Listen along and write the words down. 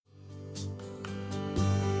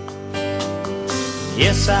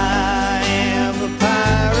Yes, I am a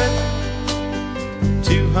pirate,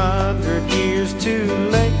 200 years too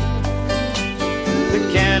late. The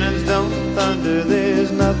cannons don't thunder,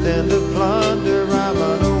 there's nothing to plunder. I'm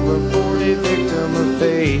an over 40 victim of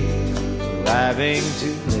fate, arriving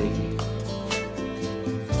too late,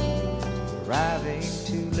 arriving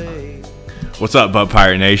too late. What's up, Bub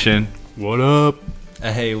Pirate Nation? What up?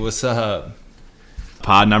 Hey, what's up?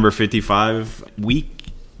 Pod number 55, week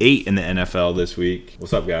 8 in the NFL this week.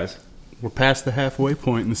 What's up, guys? We're past the halfway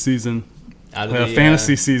point in the season. Out of the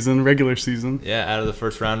fantasy season, regular season. Yeah, out of the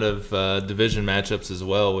first round of division matchups as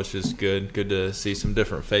well, which is good. Good to see some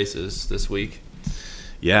different faces this week.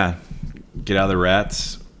 Yeah, get out of the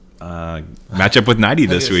rats. Match up with 90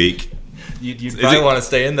 this week. You'd probably want to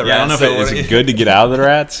stay in the rats. I don't know if it's good to get out of the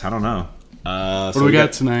rats. I don't know. What do we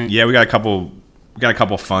got tonight? Yeah, we got a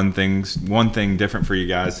couple fun things. One thing different for you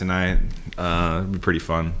guys tonight. It'll be pretty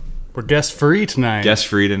fun. We're guest free tonight. Guest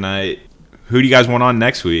free tonight. Who do you guys want on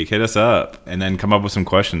next week? Hit us up and then come up with some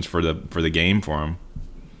questions for the game for them.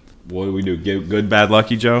 What do we do? Good, bad,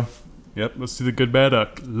 lucky, Joe? Yep, let's do the good, bad,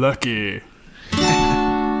 lucky.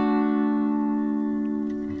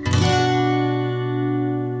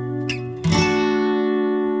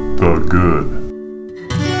 The good,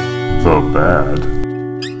 the bad,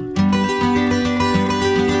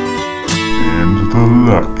 and the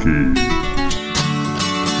lucky.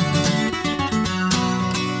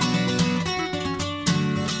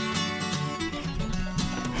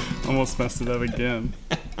 Almost messed it up again.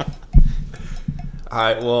 All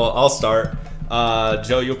right, well, I'll start.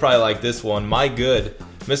 Joe, you'll probably like this one. My good,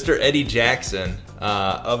 Mr. Eddie Jackson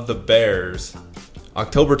of the Bears,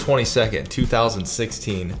 October 22nd,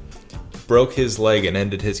 2016, broke his leg and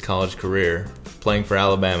ended his college career playing for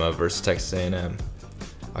Alabama versus Texas A&M.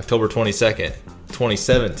 October 22nd,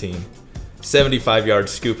 2017, 75-yard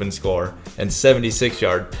scoop and score and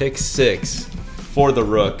 76-yard pick six for the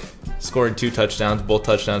Rook, scoring 2 touchdowns, both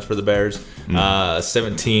touchdowns for the Bears.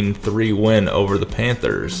 17-3 win over the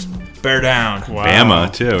Panthers. Bear down. Wow.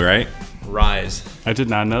 Bama, too, right? Rise. I did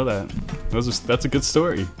not know that. That's a good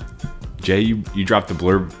story. Jay, you dropped the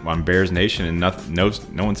blurb on Bears Nation and no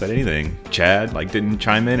one said anything. Chad didn't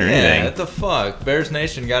chime in or anything. Yeah, what the fuck? Bears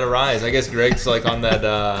Nation got to rise. I guess Greg's on that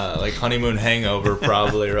honeymoon hangover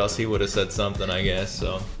probably, or else he would have said something, I guess.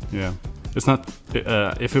 So Yeah. It's not.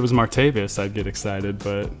 If it was Martavis, I'd get excited,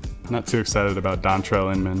 but not too excited about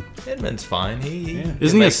Dontrell Inman. Inman's fine.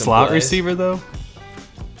 Isn't he a slot receiver though?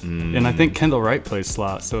 And I think Kendall Wright plays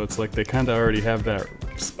slot, so it's like they kind of already have that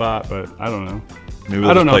spot, but I don't know. Maybe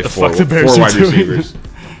I don't know what the fuck the Bears four are wide doing. receivers,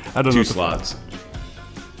 I don't 2 know. slots.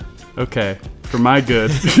 Okay, for my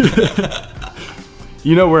good.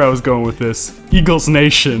 You know where I was going with this. Eagles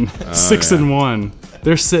Nation, 6-1.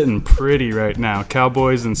 They're sitting pretty right now.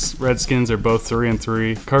 Cowboys and Redskins are both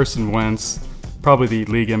 3-3. Carson Wentz, probably the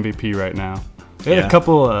league MVP right now. They had a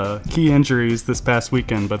couple key injuries this past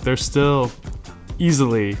weekend, but they're still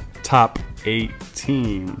easily top 8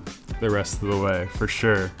 team the rest of the way, for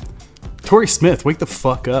sure. Torrey Smith, wake the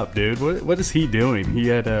fuck up, dude. What is he doing? He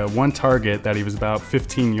had one target that he was about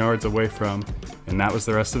 15 yards away from, and that was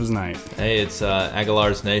the rest of his night. Hey, it's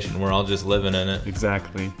Aguilar's Nation. We're all just living in it.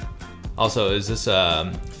 Exactly. Also, is this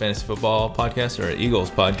a fantasy football podcast or an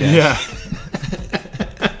Eagles podcast? Yeah.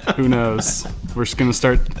 Who knows? We're just going to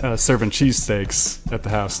start serving cheesesteaks at the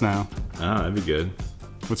house now. Oh, that'd be good.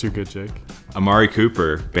 What's your good, Jake? Amari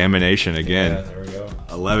Cooper, Bama Nation again. Yeah, there we go.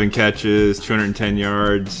 11 catches, 210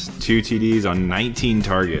 yards, 2 TDs on 19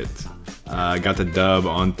 targets. Got the dub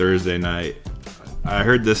on Thursday night. I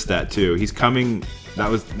heard this stat too. He's coming.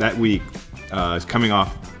 That week. He's coming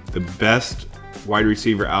off the best wide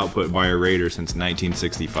receiver output by a Raider since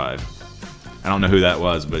 1965. I don't know who that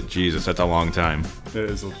was, but Jesus, that's a long time. It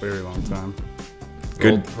is a very long time.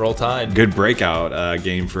 Good Roll Tide. Good breakout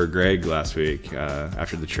game for Greg last week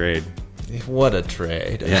after the trade. What a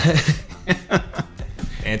trade. Yeah.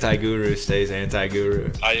 Anti-guru stays anti-guru.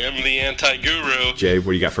 I am the anti-guru. Jay, what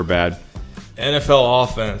do you got for bad? NFL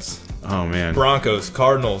offense. Oh, man. Broncos,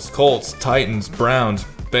 Cardinals, Colts, Titans, Browns,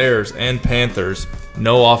 Bears, and Panthers.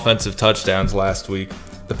 No offensive touchdowns last week.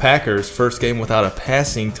 The Packers, first game without a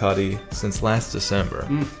passing tutty since last December.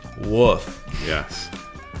 Woof. Yes.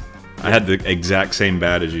 I had the exact same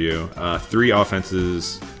bad as you. 3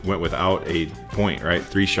 offenses went without a point, right?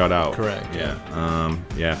 3 shut out. Correct.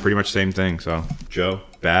 Yeah. Pretty much same thing. So, Joe,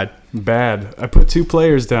 bad? Bad. I put 2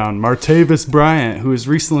 players down. Martavis Bryant, who has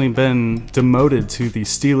recently been demoted to the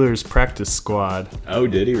Steelers practice squad. Oh,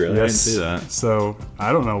 did he really? Yes. I didn't see that. So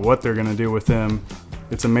I don't know what they're going to do with him.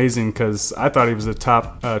 It's amazing because I thought he was a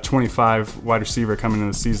top 25 wide receiver coming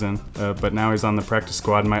into the season, but now he's on the practice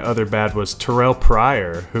squad. My other bad was Terrell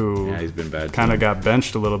Pryor, who he's been bad kind too. of got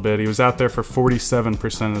benched a little bit. He was out there for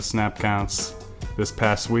 47% of the snap counts this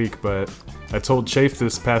past week, but I told Chafe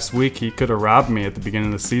this past week he could have robbed me at the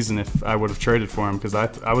beginning of the season if I would have traded for him, because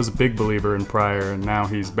I was a big believer in Pryor, and now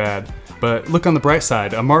he's bad. But look on the bright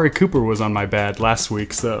side, Amari Cooper was on my bad last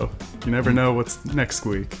week, so you never know what's next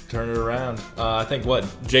week. Turn it around. I think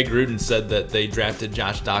Jake Gruden said that they drafted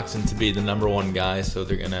Josh Doxson to be the number one guy, so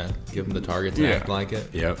they're going to give him the target to act like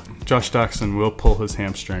it. Yep. Josh Doxson will pull his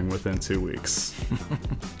hamstring within 2 weeks.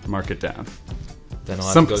 Mark it down. Then I'll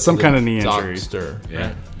have to go Some to kind the of knee injury. doctor.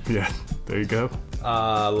 Yeah. Yeah, there you go.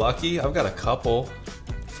 Lucky, I've got a couple.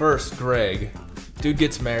 First, Greg. Dude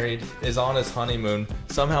gets married, is on his honeymoon,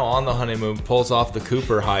 somehow on the honeymoon pulls off the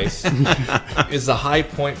Cooper heist. Is the high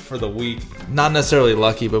point for the week. Not necessarily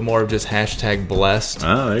lucky, but more of just hashtag blessed.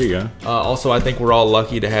 Oh, there you go. Also, I think we're all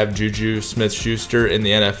lucky to have Juju Smith-Schuster in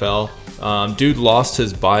the NFL. Dude lost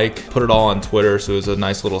his bike, put it all on Twitter, so it was a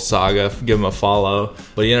nice little saga. Give him a follow.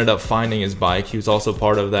 But he ended up finding his bike. He was also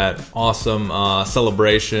part of that awesome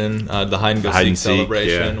celebration, the hide-and-go-seek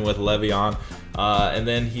celebration with Le'Veon. And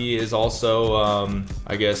then he is also,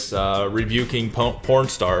 rebuking porn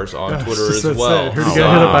stars on Twitter as well. I heard he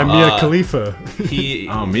got hit up by Mia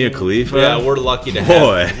Khalifa. Mia Khalifa? Yeah, we're lucky to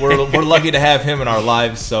have we're lucky to have him in our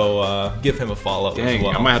lives, so give him a follow as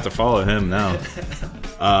well. I might have to follow him now.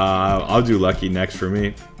 I'll do lucky next for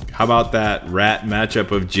me. How about that rat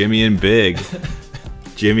matchup of Jimmy and Big?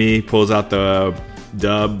 Jimmy pulls out the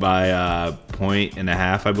dub by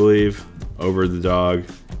 1.5, I believe, over the dog.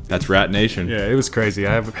 That's Rat Nation. Yeah, it was crazy.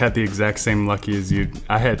 I've had the exact same lucky as you.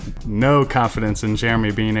 I had no confidence in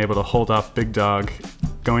Jeremy being able to hold off Big Dog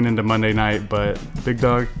going into Monday night, but Big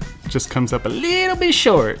Dog just comes up a little bit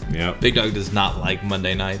short. Yep. Big Dog does not like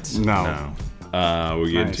Monday nights. No.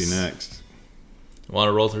 We're getting to Nice. next. Want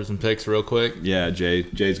to roll through some picks real quick? Yeah,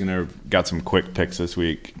 Jay's got some quick picks this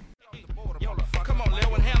week. Come on,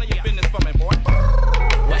 Lil, and handle your business for me, boy.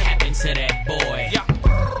 What happened to that boy?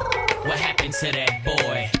 What happened to that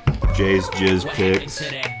boy? Jay's Jizz What happened picks. to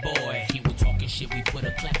that boy? He was talking shit, we put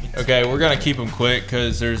a clap in. Okay, we're going to keep them quick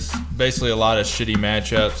because there's basically a lot of shitty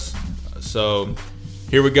matchups. So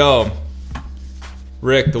here we go.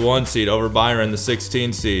 Rick, the 1 seed, over Byron, the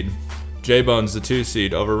 16 seed. J-Bones, the 2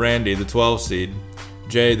 seed, over Randy, the 12 seed.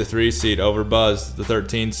 Jay, the 3 seed, over Buzz, the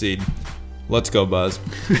 13 seed. Let's go, Buzz.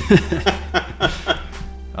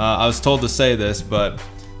 I was told to say this, but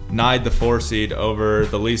Nide, the 4 seed, over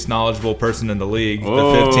the least knowledgeable person in the league,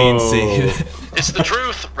 the 15 seed. It's the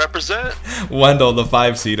truth. Represent. Wendell, the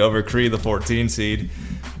 5 seed, over Cree, the 14 seed.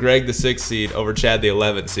 Greg, the 6 seed, over Chad, the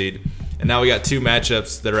 11 seed. And now we got 2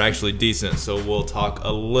 matchups that are actually decent, so we'll talk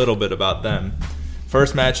a little bit about them.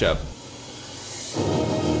 First matchup.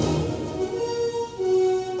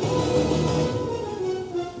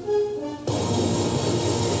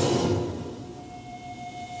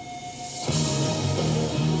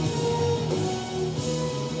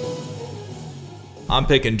 I'm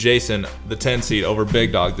picking Jason, the 10 seed, over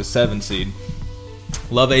Big Dog, the 7 seed.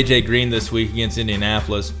 Love AJ Green this week against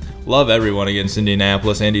Indianapolis. Love everyone against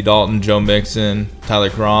Indianapolis. Andy Dalton, Joe Mixon, Tyler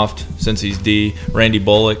Kroft, since he's D, Randy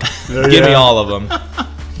Bullock. Give me all of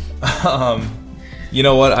them. You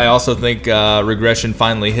know what? I also think regression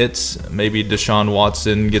finally hits. Maybe Deshaun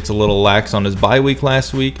Watson gets a little lax on his bye week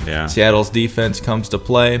last week. Yeah. Seattle's defense comes to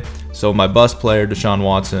play. So my bust player, Deshaun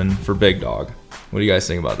Watson, for Big Dog. What do you guys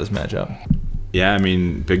think about this matchup? Yeah, I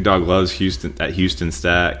mean, Big Dog loves that Houston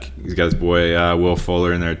stack. He's got his boy Will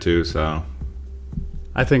Fuller in there too, so.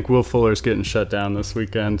 I think Will Fuller's getting shut down this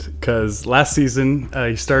weekend because last season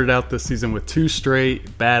he started out this season with 2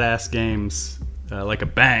 straight badass games, like a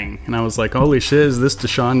bang, and I was like, holy shit, is this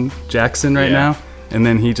Deshaun Jackson right now? And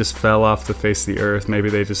then he just fell off the face of the earth. Maybe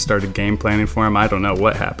they just started game planning for him. I don't know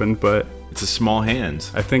what happened, but It's a small hands.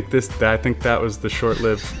 I think that was the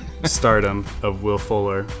short-lived stardom of Will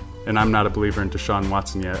Fuller. And I'm not a believer in Deshaun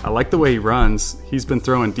Watson yet. I like the way he runs. He's been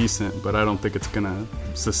throwing decent, but I don't think it's going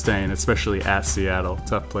to sustain, especially at Seattle.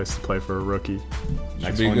 Tough place to play for a rookie.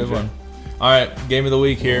 Should be a good one. All right, game of the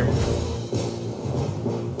week here.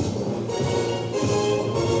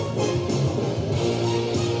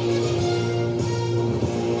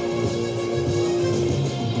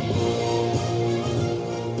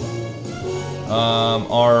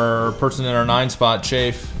 Our person in our 9 spot,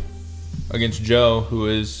 Chafe, against Joe, who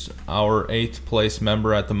is our 8th place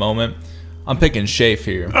member at the moment. I'm picking Chafe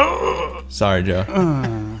here. Sorry, Joe.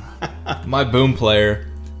 My boom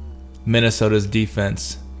player, Minnesota's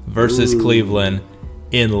defense versus Cleveland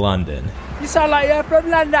in London. You sound like you're from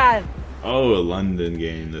London. Oh, a London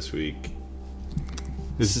game this week.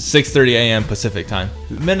 This is 6:30 a.m. Pacific time.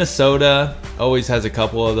 Minnesota always has a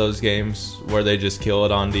couple of those games where they just kill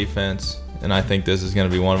it on defense, and I think this is going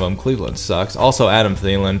to be one of them. Cleveland sucks. Also, Adam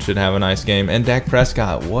Thielen should have a nice game, and Dak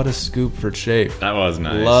Prescott. What a scoop for Chafe. That was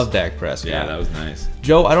nice. Love Dak Prescott. Yeah, that was nice.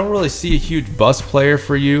 Joe, I don't really see a huge bust player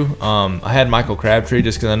for you. I had Michael Crabtree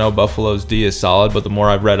just because I know Buffalo's D is solid, but the more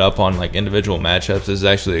I've read up on like individual matchups, this is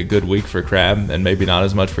actually a good week for Crab, and maybe not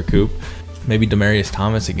as much for Coop. Maybe Demaryius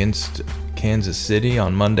Thomas against Kansas City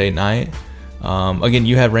on Monday night. Again,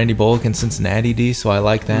 you have Randy Bullock in Cincinnati, D, so I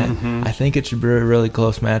like that. I think it should be a really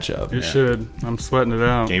close matchup. It should. I'm sweating it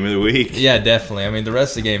out. Game of the week. Yeah, definitely. I mean, the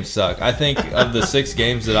rest of the games suck. I think of the 6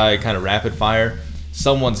 games that I kind of rapid fire,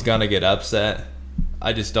 someone's going to get upset.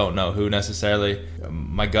 I just don't know who necessarily.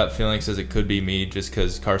 My gut feeling says it could be me just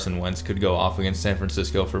because Carson Wentz could go off against San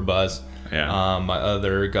Francisco for buzz. Yeah. My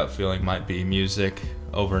other gut feeling might be music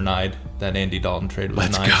overnight. That Andy Dalton trade was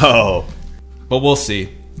Let's nice. go. But we'll see.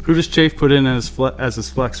 Who does Chafe put in as his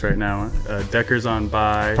flex right now? Decker's on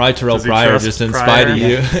bye. Probably Terrell Does he Pryor, trust just in Pryor? spite of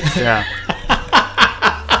you. Yeah.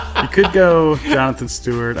 You could go Jonathan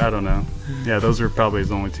Stewart. I don't know. Yeah, those are probably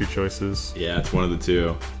his only 2 choices. Yeah, it's one of the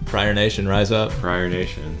 2. Pryor Nation, rise up. Prior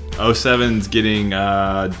Nation. 07's getting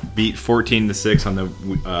beat 14-6 on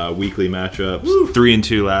the weekly matchups.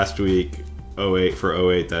 3-2 last week. 08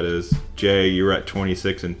 for 08, that is. Jay, you were at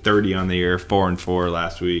 26-30 on the year. 4-4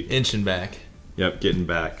 last week. Inching back. Yep, getting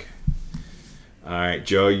back. All right,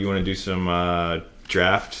 Joe, you want to do some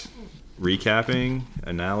draft recapping,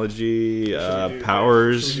 analogy,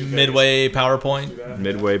 powers, Midway PowerPoint.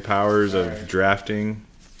 midway powers of drafting?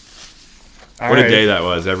 All What a right. day that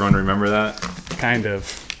was. Everyone remember that? Kind of.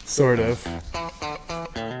 Sort of.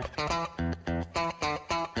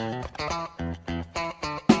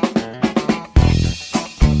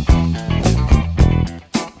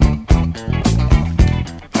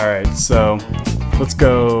 All right, so let's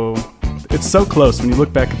go. It's so close when you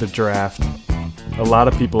look back at the draft. A lot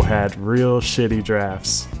of people had real shitty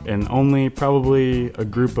drafts, and only probably a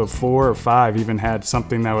group of 4 or 5 even had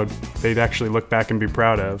something that they'd actually look back and be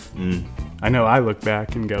proud of. I know I look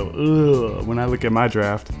back and go, ugh, when I look at my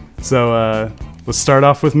draft. So let's start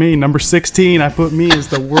off with me. Number 16, I put me as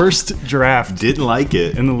the worst draft Didn't like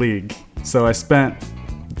it. in the league. So I spent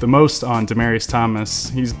the most on Demaryius Thomas.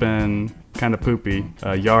 He's been kind of poopy.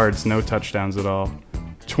 Yards, no touchdowns at all.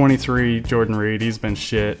 23, Jordan Reed, he's been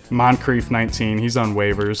shit. Moncrief, 19, he's on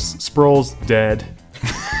waivers. Sproles, dead.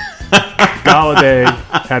 Galladay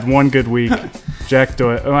had 1 good week. Jack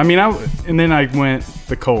Doyle. And then I went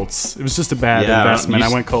the Colts. It was just a bad investment.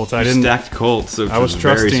 I went Colts. I didn't. Stacked Colts. So I was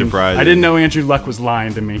very trusting. surprising. I didn't know Andrew Luck was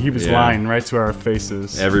lying to me. He was Yeah. lying right to our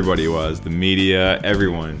faces. Everybody was. The media,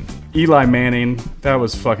 everyone. Eli Manning, that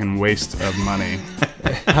was fucking waste of money.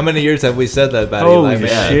 How many years have we said that about Holy Eli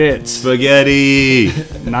Manning? shit. Spaghetti.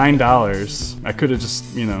 $9. I could have just,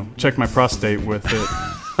 checked my prostate with it.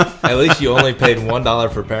 At least you only paid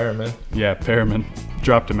 $1 for Perriman. Yeah, Perriman.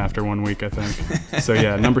 Dropped him after 1 week, I think. So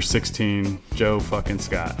yeah, number 16, Joe fucking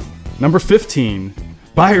Scott. Number 15,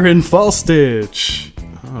 Byron Falstich.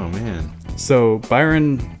 Oh, man. So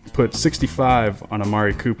Byron put 65 on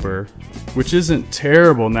Amari Cooper, which isn't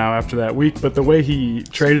terrible now after that week, but the way he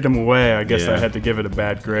traded him away, I guess Yeah. I had to give it a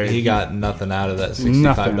bad grade. He got nothing out of that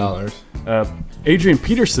 $65. Adrian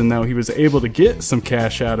Peterson, though, he was able to get some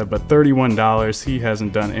cash out of, but $31, he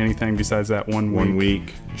hasn't done anything besides that 1 week. 1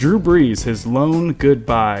 week. Drew Brees, his lone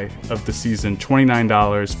goodbye of the season,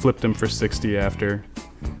 $29, flipped him for 60 after.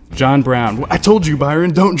 John Brown, I told you,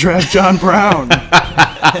 Byron, don't draft John Brown.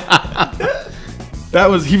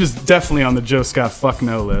 He was definitely on the Joe Scott fuck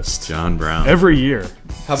no list. John Brown. Every year.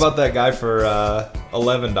 How about that guy for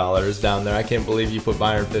 $11 down there? I can't believe you put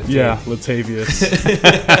Byron 15. Yeah,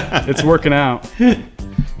 Latavius. It's working out.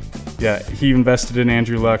 Yeah, he invested in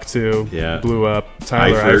Andrew Luck too. Yeah. Blew up.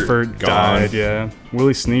 Tyler Eifert, Eifert gone. died. Yeah.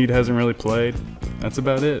 Willie Snead hasn't really played. That's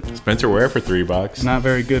about it. Spencer Ware for $3. Not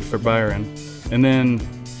very good for Byron. And then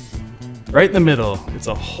right in the middle, it's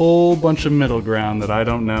a whole bunch of middle ground that I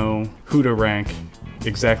don't know who to rank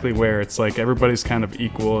exactly where. It's like everybody's kind of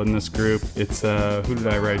equal in this group. It's who did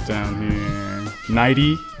I write down here?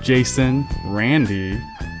 Nighty, Jason, Randy,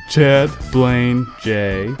 Chad, Blaine,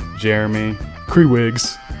 Jay, Jeremy,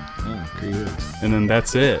 Creewigs. And then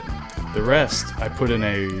that's it. The rest I put in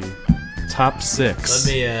a top 6.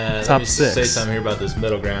 Let me Top say 6. something here about this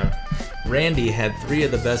middle ground. Randy had 3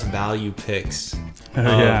 of the best value picks of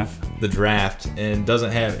Yeah. the draft and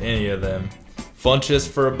doesn't have any of them. Funchess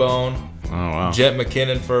for a bone, Oh, wow. Jet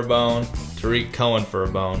McKinnon for a bone, Tariq Cohen for a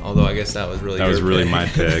bone. Although I guess that was really That your was really pick. my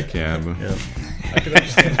pick, yeah. I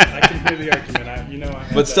can the argument.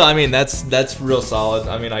 But still, I mean, that's real solid.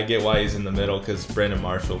 I mean, I get why he's in the middle because Brandon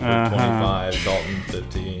Marshall for 25, Dalton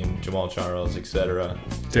 15, Jamal Charles, etc.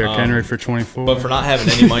 Derrick Henry for 24. But for not having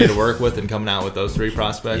any money to work with and coming out with those 3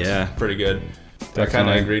 prospects, pretty good. I kind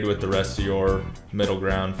of agreed with the rest of your middle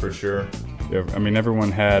ground for sure. Yeah, I mean,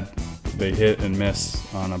 everyone they hit and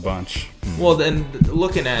miss on a bunch. Well, then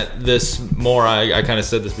looking at this more, I kind of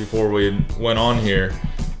said this before we went on here.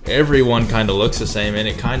 Everyone kind of looks the same, and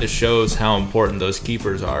it kind of shows how important those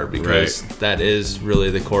keepers are because that is really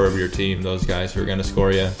the core of your team. Those guys who are going to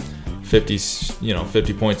score you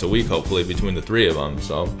 50 points a week, hopefully between the 3 of them.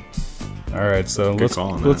 So, all right, so let's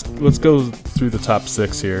go through the top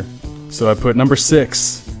 6 here. So I put number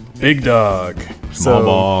 6, Big Dog. Small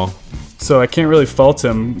ball. So I can't really fault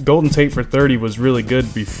him. Golden Tate for 30 was really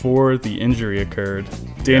good before the injury occurred.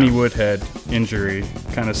 Danny Woodhead injury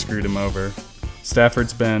kind of screwed him over.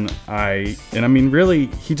 Stafford's been and I mean, really,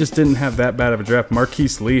 he just didn't have that bad of a draft.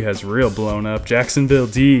 Marquise Lee has real blown up. Jacksonville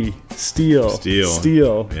D, steal.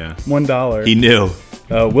 Yeah. $1. He knew.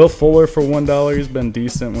 Will Fuller for $1. He's been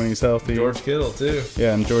decent when he's healthy. George Kittle too.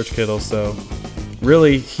 Yeah, and George Kittle. So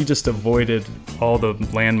really, he just avoided all the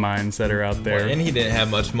landmines that are out there. Well, and he didn't have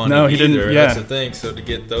much money No, he either. didn't, yeah. That's the thing. So to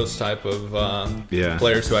get those type of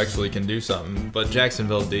players who actually can do something. But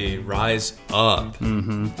Jacksonville D, rise up.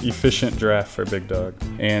 Efficient draft for Big Dog.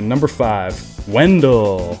 And number 5,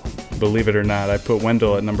 Wendell. Believe it or not, I put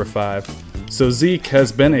Wendell at number 5. So Zeke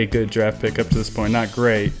has been a good draft pick up to this point. Not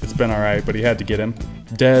great. It's been all right, but he had to get him.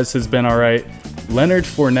 Dez has been all right. Leonard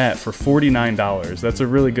Fournette for $49. That's a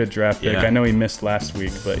really good draft pick. Yeah. I know he missed last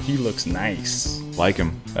week, but he looks nice. Like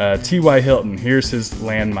him. T.Y. Hilton, here's his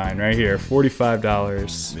landmine right here,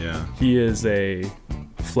 $45. Yeah. He is a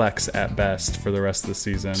flex at best for the rest of the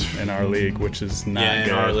season in our league, which is not good.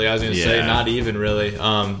 In our league, I was going to say, not even really.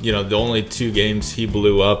 The only 2 games he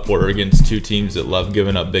blew up were against 2 teams that love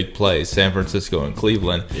giving up big plays, San Francisco and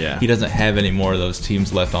Cleveland. Yeah. He doesn't have any more of those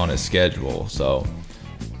teams left on his schedule, so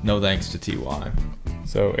no thanks to T.Y.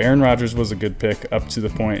 So Aaron Rodgers was a good pick up to the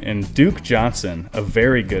point, and Duke Johnson, a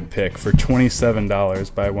very good pick for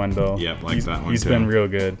 $27 by Wendell. Yep, that one He's too. been real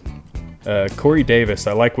good. Corey Davis,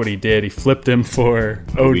 I like what he did. He flipped him for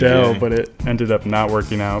Odell, but it ended up not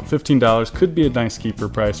working out. $15 could be a nice keeper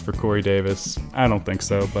price for Corey Davis. I don't think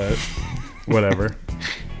so, but whatever.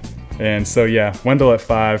 And so, yeah, Wendell at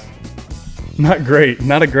 5. Not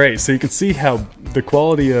a great. So you can see how the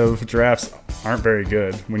quality of drafts aren't very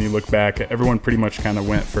good when you look back. Everyone pretty much kind of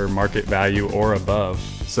went for market value or above.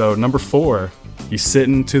 So number 4, he's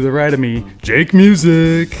sitting to the right of me, Jake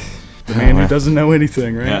Music. The man who doesn't know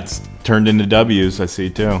anything, right? Yeah, it's turned into W's, I see,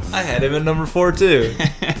 too. I had him at number 4 too.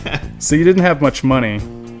 So you didn't have much money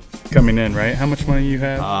coming in, right? How much money you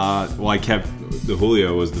had? Well, I kept the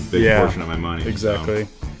Julio was the big portion of my money. Exactly.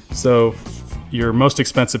 So your most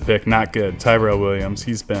expensive pick, not good. Tyrell Williams,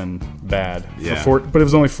 he's been bad. Yeah. But it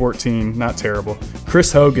was only 14, not terrible.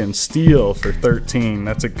 Chris Hogan, steal for 13.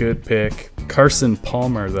 That's a good pick. Carson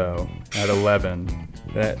Palmer, though, at 11.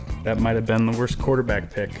 That might have been the worst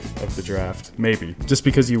quarterback pick of the draft, maybe. Just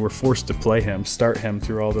because you were forced to play him, start him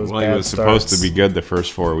through all those bad starts. Well, he was supposed to be good the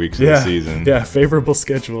first 4 weeks of the season. Yeah, favorable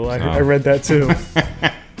schedule. I read that too.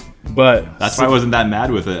 But that's why I wasn't that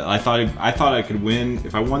mad with it. I thought I could win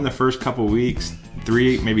if I won the first couple weeks,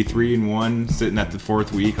 3-1, sitting at the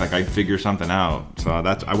 4th week. Like I'd figure something out. So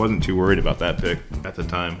I wasn't too worried about that pick at the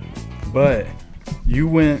time. But you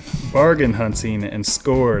went bargain hunting and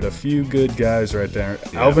scored a few good guys right there.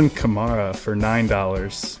 Yeah. Alvin Kamara for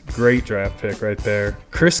 $9. Great draft pick right there.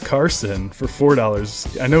 Chris Carson for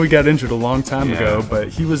 $4. I know he got injured a long time ago, but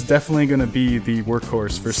he was definitely going to be the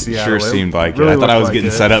workhorse for Seattle. Sure seemed like it. I thought I was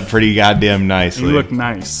getting set up pretty goddamn nicely. He looked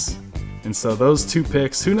nice. And so those 2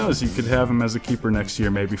 picks, who knows, you could have him as a keeper next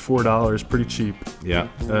year, maybe $4, pretty cheap. Yeah.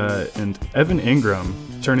 And Evan Ingram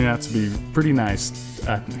turning out to be pretty nice.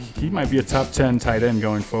 He might be a top 10 tight end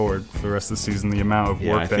going forward for the rest of the season, the amount of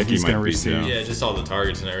work that he's going to receive. Yeah, just all the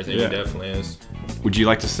targets and everything, he definitely is. Would you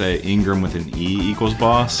like to say Ingram with an E equals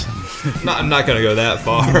boss? No, I'm not going to go that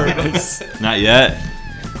far. Not yet.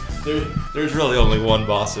 There's really only one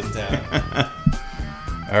boss in town.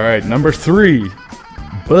 All right, number 3.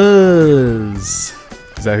 Buzz.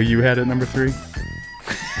 Is that who you had at number 3?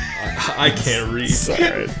 I can't read.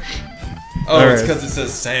 Sorry. Oh, it's because it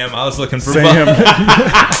says Sam. I was looking for Sam.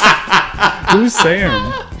 Who's Sam?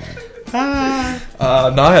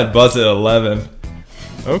 No, I had Buzz at 11.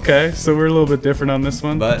 Okay, so we're a little bit different on this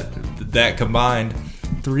one. But that combined,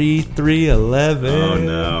 3-3-11. Oh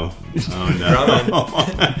no. Oh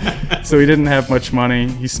no. So he didn't have much money.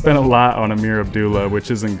 He spent a lot on Amir Abdullah,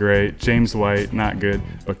 which isn't great. James White, not good.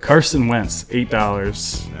 But Carson Wentz, $8.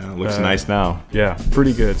 Yeah, looks nice now. Yeah,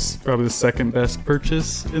 pretty good. It's probably the second best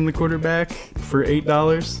purchase in the quarterback for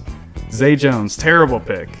 $8. Zay Jones, terrible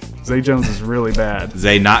pick. Zay Jones is really bad.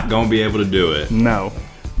 Zay not gonna be able to do it. No.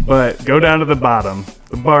 But go down to the bottom.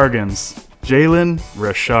 The bargains. Jalen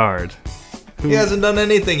Richard. He hasn't done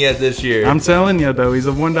anything yet this year. I'm telling you, though, he's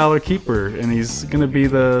a $1 keeper, and he's going to be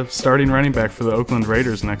the starting running back for the Oakland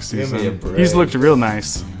Raiders next Give me a season. break. He's looked real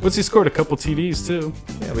nice. What's he scored? A couple TDs, too.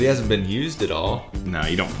 Yeah, but he hasn't been used at all. No,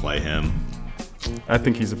 you don't play him. I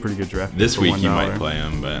think he's a pretty good draft pick This for week $1. you might play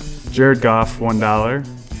him, but Jared Goff,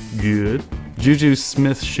 $1. Good. Juju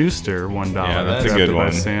Smith-Schuster, $1. Yeah, that's a drafted good by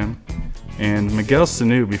one. Sam. And Miguel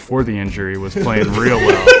Sanu, before the injury, was playing real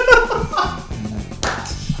well.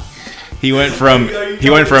 he went from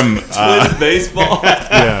baseball.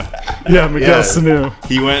 Yeah, Miguel Sanu.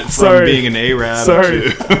 he went from Sorry. being an Arab Sorry.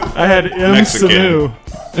 to I had M. Mexican.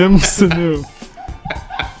 Sanu.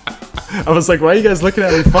 I was like, why are you guys looking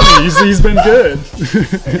at me funny? He's been good.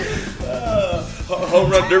 Home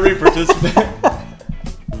run derby participant.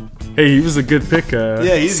 Hey, he was a good pick.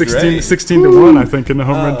 He's 16, great. 16 to 1, I think, in the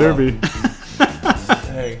home run derby.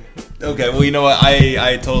 Hey. Okay, well, you know what?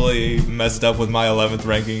 I totally messed up with my 11th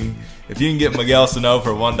ranking. If you can get Miguel Sano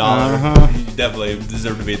for $1, you definitely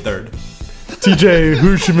deserve to be third. TJ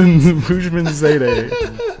Hujman Zayde.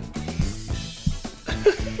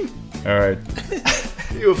 All right,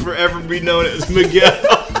 You'll forever be known as Miguel.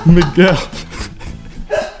 Miguel.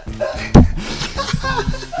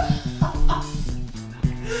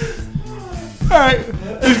 All right,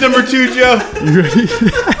 who's number 2, Joe? You ready?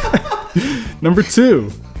 Number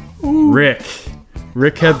 2, Rick.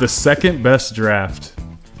 Rick had the second best draft.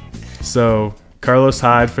 So Carlos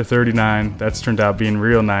Hyde for 39. That's turned out being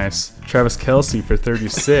real nice. Travis Kelce for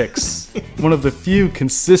 36. One of the few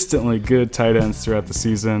consistently good tight ends throughout the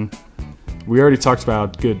season. We already talked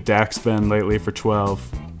about how good Dak's been lately for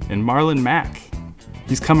 12. And Marlon Mack.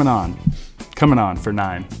 He's coming on for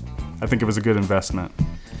 9. I think it was a good investment.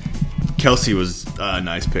 Kelsey was a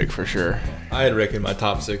nice pick for sure. I had Rick in my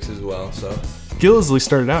top 6 as well, so Gillisley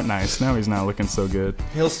started out nice. Now he's not looking so good.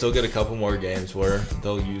 he'll still get a couple more games where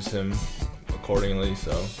they'll use him accordingly.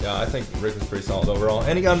 So yeah, I think Rick was pretty solid overall,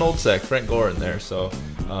 and he got an old sec, Frank Gore, in there. So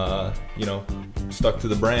stuck to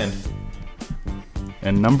the brand.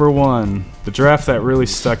 And number 1, the draft that really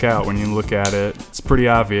stuck out when you look at it. It's pretty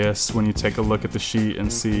obvious when you take a look at the sheet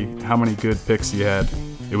and see how many good picks he had.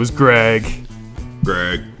 It was Greg.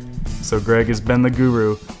 So Greg has been the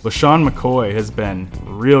guru. LaShawn McCoy has been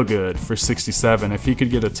real good for 67. If he could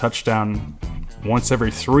get a touchdown once every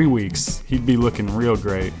 3 weeks, he'd be looking real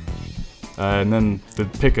great. And then the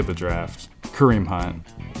pick of the draft, Kareem Hunt,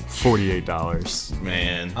 $48.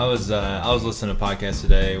 Man. I was listening to a podcast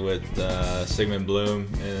today with Sigmund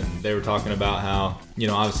Bloom, and they were talking about how,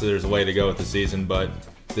 obviously there's a way to go with the season, but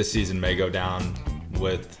this season may go down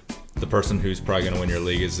with the person who's probably going to win your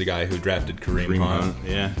league is the guy who drafted Kareem Hunt.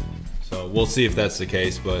 Yeah. So we'll see if that's the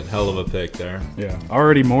case, but hell of a pick there. Yeah.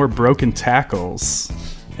 Already more broken tackles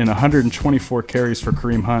and 124 carries for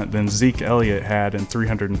Kareem Hunt than Zeke Elliott had in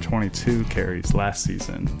 322 carries last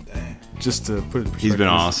season. Just to put it in perspective, He's been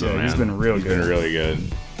awesome, man. He's been real He's good. been really good.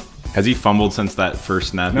 Has he fumbled since that first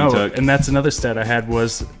snap No, he took? and that's another stat I had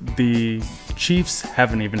was the Chiefs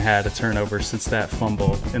haven't even had a turnover since that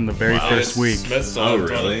fumble in the very first week. Oh,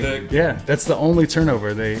 really? Yeah, that's the only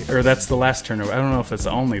turnover that's the last turnover. I don't know if that's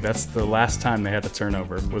the only. That's the last time they had a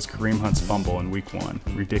turnover was Kareem Hunt's fumble in week 1.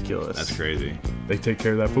 Ridiculous. That's crazy. They take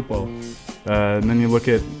care of that football. And then you look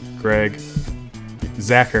at Greg,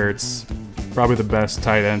 Zach Ertz, probably the best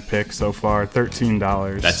tight end pick so far,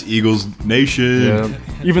 $13. That's Eagles Nation. Yeah.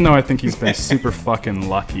 Even though I think he's been super fucking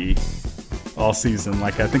lucky all season.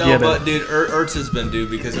 Like I think he No, had but dude, Ertz has been due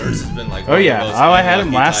because Ertz has been like. Oh, yeah. I had him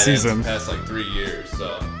unlucky last tight ends season. the past like 3 years.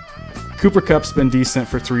 So Cooper Kupp's been decent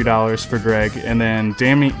for $3 for Greg, and then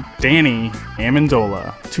Danny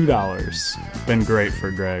Amendola, $2, been great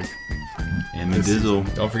for Greg. And the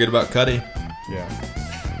Dizzle. don't forget about Cuddy. Yeah.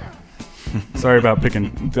 Sorry about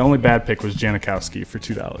picking. The only bad pick was Janikowski for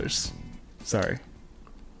 $2. Sorry.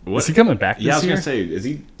 What? Is he coming back this Yeah, I was year? gonna say, is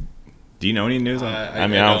he? Do you know any news on? I I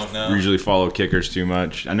don't know. don't usually follow kickers too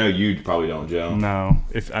much. I know you probably don't, Joe. No.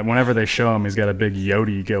 Whenever they show him, he's got a big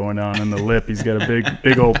Yodi going on in the lip. He's got a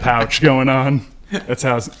big old pouch going on. That's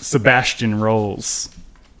how Sebastian rolls.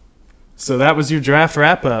 So that was your draft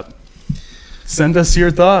wrap up. Send us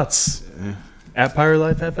your thoughts at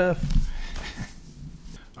PyroLifeFF.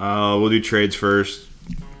 We'll do trades first,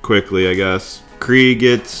 quickly, I guess. Cree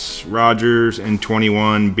gets Rogers and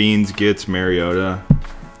 21. Beans gets Mariota.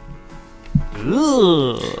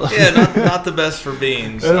 Yeah, not the best for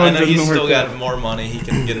Beans. That I one know he's doesn't still work got out. more money. He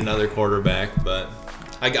can get another quarterback, but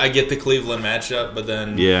I get the Cleveland matchup, but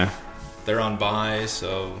then Yeah. they're on bye,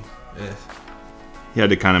 so He had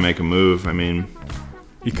to kind of make a move. I mean,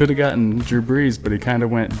 He could have gotten Drew Brees, but he kind of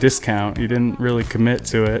went discount. He didn't really commit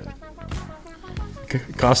to it.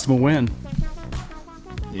 Cost him a win.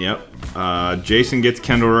 yep. Jason gets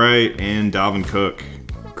Kendall Wright and Dalvin Cook.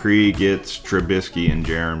 Cree gets Trubisky and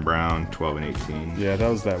Jaron Brown, 12 and 18. Yeah, that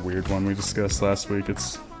was that weird one we discussed last week.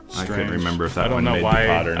 It's I strange. couldn't remember if that I don't one know made the why.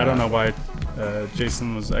 pot or I don't know not. why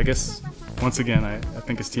Jason was. I guess once again, I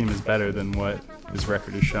think his team is better than what his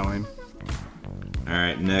record is showing. All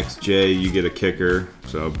right, next, Jay, you get a kicker.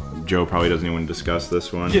 So Joe probably doesn't even want to discuss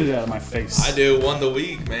this one. Get it out of my face. I do won the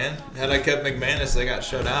week, man. Had I kept McManus, they got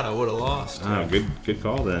shut out. I would have lost. Oh, good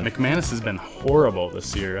call then. McManus has been horrible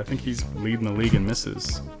this year. I think he's leading the league in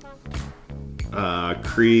misses.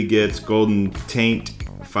 Cree gets Golden Taint,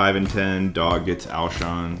 5 and 10. Dog gets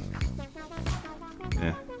Alshon.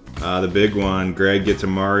 Yeah. The big one, Greg gets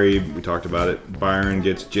Amari. We talked about it. Byron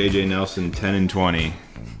gets JJ Nelson, 10 and 20.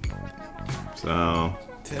 So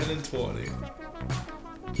 10 and 20.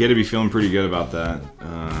 he had to be feeling pretty good about that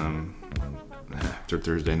after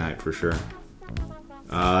Thursday night for sure.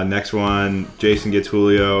 Next one, Jason gets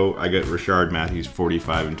Julio. I get Rashard Matthews,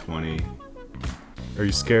 45 and 20. Are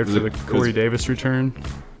you scared for the Corey Davis return?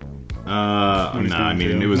 No, I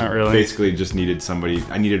mean, it was Not really. basically just needed somebody.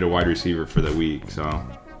 I needed a wide receiver for the week, so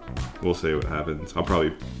we'll see what happens. I'll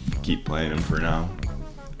probably keep playing him for now.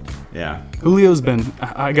 Yeah. Julio's been.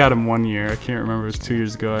 I got him 1 year. I can't remember. It was 2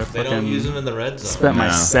 years ago. I They don't fucking use him in the red zone. spent my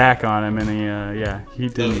No. sack on him, and he He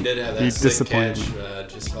didn't. did have that He sick disappointed.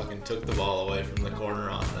 catch. Just fucking took the ball away from the corner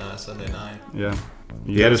on Sunday night. Yeah.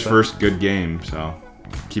 He had his first good game, so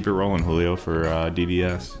keep it rolling, Julio, for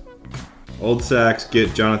DDS. Old Sacks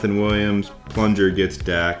get Jonathan Williams. Plunger gets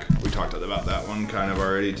Dak. We talked about that one kind of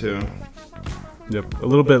already, too. Yep. A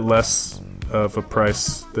little bit less of a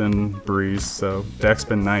price than Breeze, so Dak's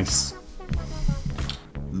been nice.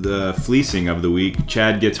 The fleecing of the week,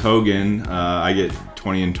 Chad gets Hogan. I get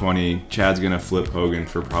 20 and 20. Chad's going to flip Hogan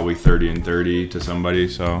for probably 30 and 30 to somebody,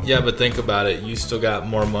 so Yeah, but think about it. You still got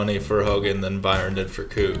more money for Hogan than Byron did for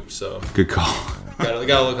Coop, so good call. gotta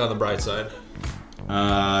look on the bright side.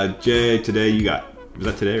 Jay, today you got, was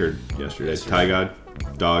that today or yesterday? Ty God.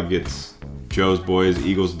 Dog gets Joe's Boys,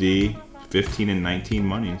 Eagles D, 15 and 19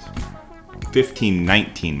 monies.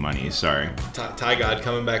 15-19 monies, sorry. Ty God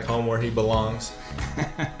coming back home where he belongs.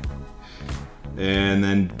 And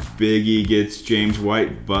then Biggie gets James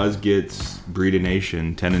White. Buzz gets Breeda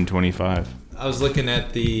Nation, 10 and 25. I was looking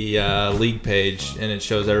at the league page, and it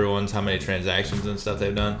shows everyone's how many transactions and stuff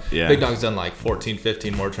they've done. Yeah. Big Dog's done like 14,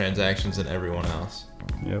 15 more transactions than everyone else.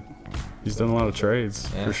 Yep. He's done a lot of trades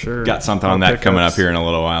Yeah. for sure. Got something on Lot that coming up pickups. here in a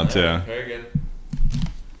little while, too. Very good.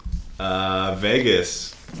 Vegas.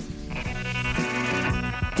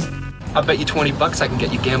 I'll bet you $20 I can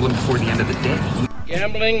get you gambling before the end of the day.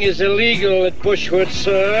 Gambling is illegal at Bushwood,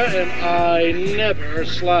 sir, and I never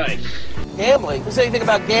slice. Gambling? Who said anything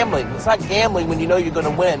about gambling? It's not gambling when you know you're going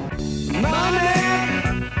to win.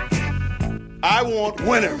 I want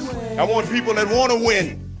winners. I want people that want to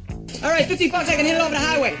win. All right, $50 I can hit it over the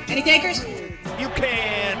highway. Any takers? You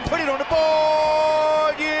can put it on the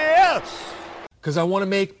board, yes. Because I want to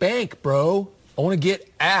make bank, bro. I want to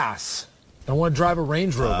get ass. I want to drive a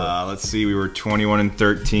Range Rover. Let's see, we were 21 and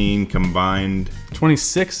 13 combined.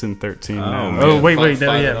 26 and 13 now. man. Oh, wait, Five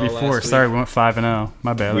no, and yeah, oh before. last Sorry, week. we went 5 and 0.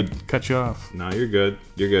 My bad. We- I cut you off. No, you're good.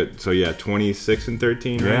 You're good. So, yeah, 26 and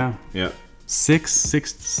 13, right? Yeah. Yep.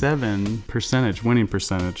 667 percentage, winning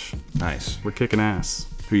percentage. Nice. We're kicking ass.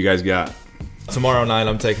 Who you guys got? Tomorrow night,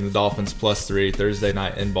 I'm taking the Dolphins +3. Thursday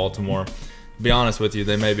night in Baltimore. To be honest with you,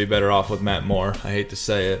 they may be better off with Matt Moore. I hate to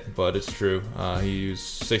say it, but it's true. He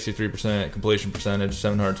used 63% completion percentage,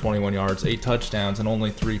 721 yards, 8 touchdowns, and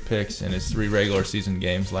only 3 picks in his 3 regular season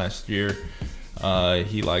games last year.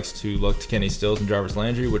 He likes to look to Kenny Stills and Jarvis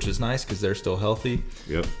Landry, which is nice because they're still healthy.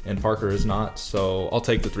 Yep. And Parker is not, so I'll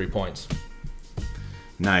take the 3 points.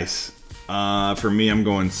 Nice. For me, I'm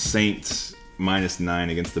going Saints -9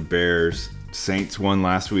 against the Bears. Saints won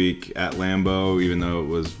last week at Lambeau, even though it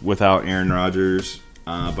was without Aaron Rodgers.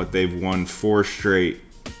 But they've won 4 straight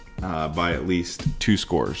by at least 2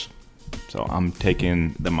 scores. So I'm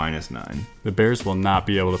taking the -9. The Bears will not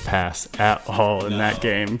be able to pass at all in that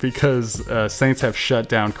game because Saints have shut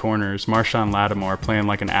down corners. Marshawn Lattimore playing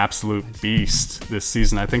like an absolute beast this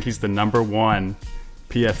season. I think he's the #1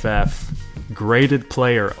 PFF graded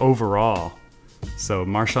player overall. So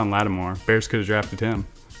Marshawn Lattimore, Bears could have drafted him.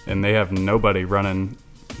 And they have nobody running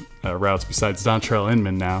routes besides Dontrell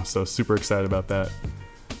Inman now, so super excited about that.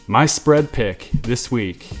 My spread pick this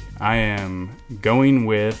week, I am going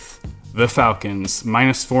with the Falcons,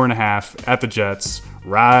 -4.5 at the Jets.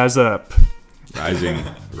 Rise up.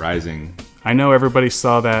 Rising. I know everybody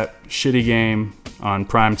saw that shitty game on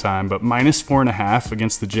primetime, but -4.5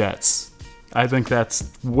 against the Jets. I think that's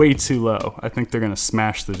way too low. I think they're going to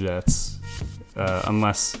smash the Jets,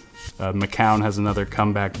 unless McCown has another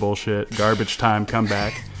comeback bullshit, garbage time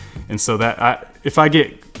comeback. And so if I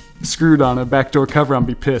get screwed on a backdoor cover, I'll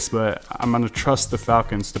be pissed, but I'm going to trust the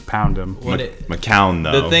Falcons to pound them. McCown,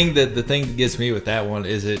 though. The thing that gets me with that one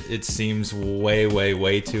is it seems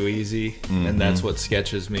way too easy, and that's what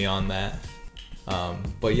sketches me on that.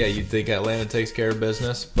 But yeah, you'd think Atlanta takes care of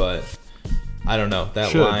business, but I don't know.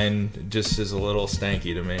 That line just is a little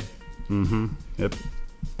stanky to me. Mm-hmm. Yep.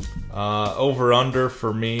 Over under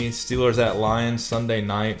for me, Steelers at Lions Sunday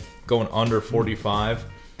night, going under 45.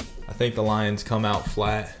 I think the Lions come out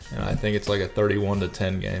flat, and I think it's like a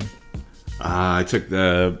 31-10 game. I took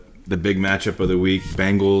the big matchup of the week,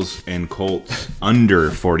 Bengals and Colts,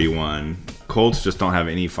 under 41. Colts just don't have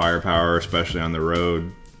any firepower, especially on the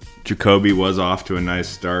road. Jacoby was off to a nice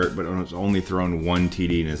start, but has only thrown 1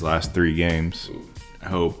 TD in his last 3 games. I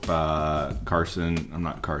hope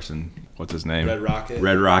Carson. What's his name? Red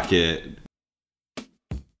Rocket.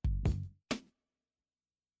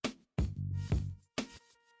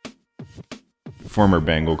 Former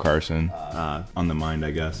Bengal Carson on the mind,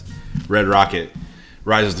 I guess. Red Rocket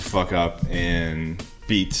rises the fuck up and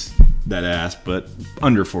beats that ass, but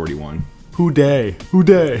under 41. Who day?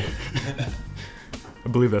 I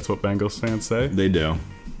believe that's what Bengals fans say. They do.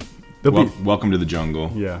 Welcome to the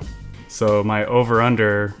jungle. Yeah. So my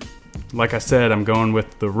over-under, like I said, I'm going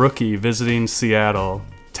with the rookie visiting Seattle.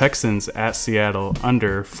 Texans at Seattle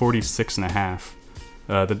under 46.5.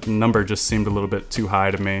 The number just seemed a little bit too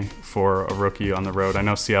high to me for a rookie on the road. I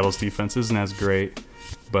know Seattle's defense isn't as great,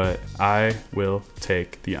 but I will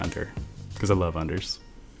take the under because I love unders.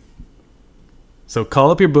 So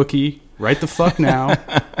call up your bookie right the fuck now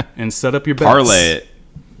and set up your bets. Parlay it.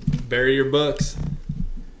 Bury your books.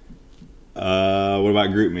 What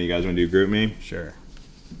about Group Me? You guys want to do Group Me? Sure.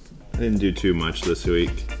 I didn't do too much this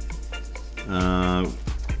week. I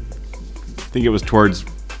think it was towards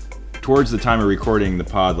the time of recording the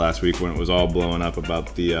pod last week when it was all blowing up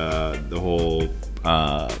about the whole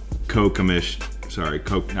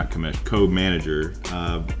co-manager.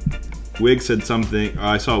 Wiggs said something.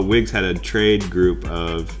 I saw Wiggs had a trade group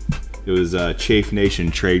it was a Chafe Nation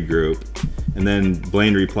trade group. And then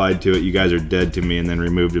Blaine replied to it, "You guys are dead to me," and then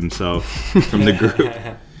removed himself from the group.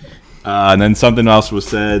 And then something else was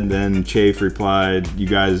said. Then Chafe replied, "You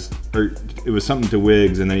guys," or it was something to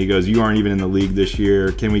Wiggs, and then he goes, "You aren't even in the league this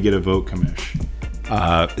year. Can we get a vote, Commish?"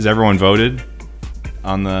 Has everyone voted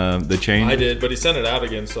on the change? I did, but he sent it out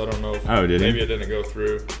again, so I don't know. Did he? Maybe it didn't go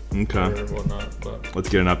through. Okay. Or whatnot, but. Let's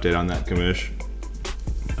get an update on that, Commish.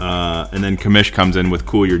 And then Commish comes in with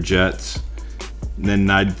 "Cool your Jets." And then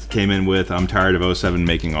Nide came in with "I'm tired of 07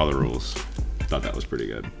 making all the rules." Thought that was pretty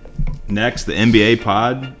good. Next, the NBA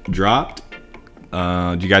pod dropped.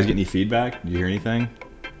 Did you guys get any feedback? Did you hear anything?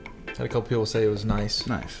 Had a couple people say it was nice.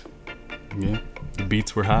 Nice. Yeah. The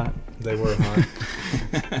beats were hot. They were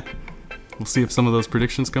hot. We'll see if some of those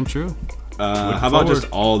predictions come true. How about just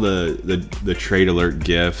all the trade alert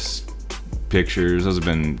gifs, pictures? Those have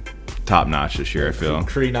been top notch this year, I feel.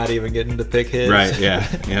 Cree not even getting to pick his. Right, yeah.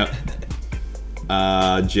 Yep.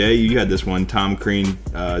 Jay, you had this one. Tom Crean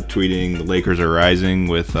tweeting "The Lakers are rising"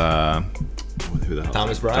 with who the hell?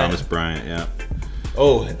 Thomas Bryant. Thomas Bryant, yeah.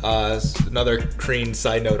 Oh, another Crean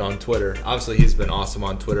side note on Twitter. Obviously, he's been awesome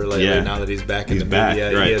on Twitter lately. Yeah. Now that he's back in the back,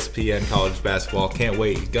 media, right. ESPN college basketball. Can't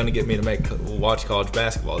wait. He's gonna get me to watch college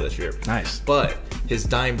basketball this year. Nice. But his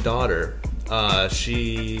dime daughter,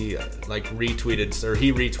 she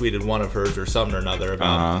retweeted one of hers or something or another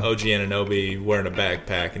about OG Anunoby wearing a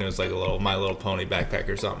backpack, and it was like a little My Little Pony backpack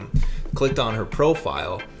or something. Clicked on her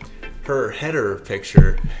profile. Her header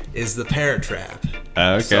picture is The Parent Trap.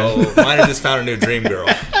 Okay. So Miner just found a new dream girl.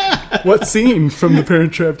 What scene from The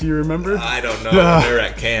Parent Trap do you remember? I don't know. They're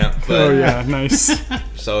at camp. But, oh yeah, nice.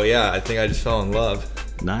 So yeah, I think I just fell in love.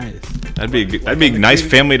 Nice. That'd be a nice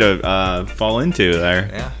family to fall into there.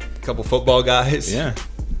 Yeah. A couple football guys. Yeah.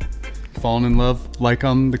 Falling in love like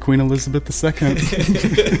on the Queen Elizabeth II.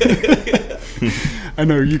 I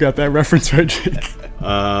know you got that reference right, Jake.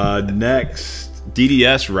 Next,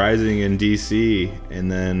 DDS rising in DC,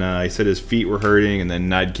 and then he said his feet were hurting, and then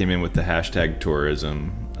Nide came in with the hashtag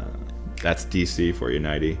tourism. That's DC for you,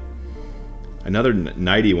 Nidey. Another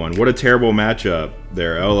nighty one. What a terrible matchup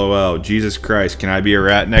there. LOL. Jesus Christ. Can I be a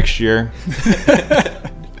rat next year?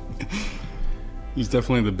 He's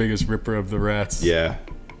definitely the biggest ripper of the rats. Yeah.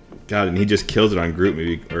 God, and he just kills it on Group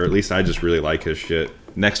Me, or at least I just really like his shit.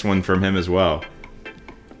 Next one from him as well.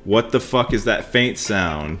 What the fuck is that faint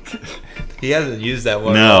sound? He hasn't used that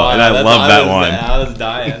one. No, and I love that one. I was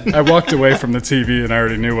dying. I walked away from the TV and I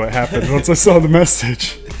already knew what happened once I saw the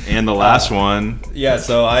message. And the last one. Yeah,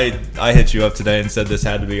 so I hit you up today and said this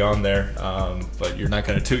had to be on there, but you're not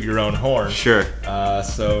going to toot your own horn. Sure.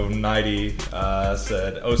 So Nighty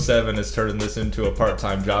said, 07 is turning this into a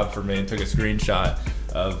part-time job for me, and took a screenshot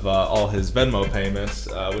of all his Venmo payments,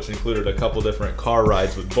 which included a couple different car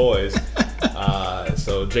rides with boys.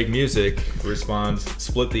 So Jake Music responds,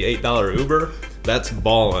 split the $8 Uber. That's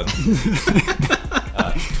ballin'.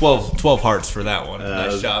 12 hearts for that one.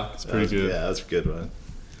 Nice job. That's pretty good. Yeah, that's a good one.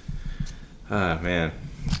 Ah, man.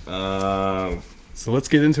 So let's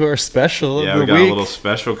get into our special of the we got week. a little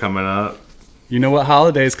special coming up. You know what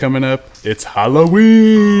holiday's coming up? It's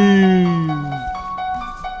Halloween!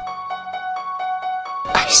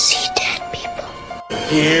 I see dead people.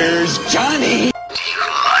 Here's Johnny. Do you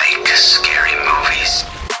like scary movies?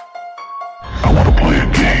 I want to play a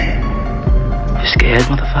game. You scared,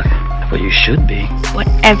 motherfucker? Well, you should be.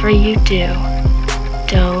 Whatever you do,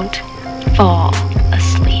 don't fall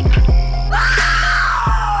asleep.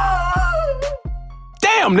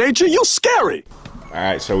 Damn, Nature, you scary. All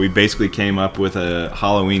right, so we basically came up with a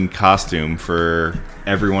Halloween costume for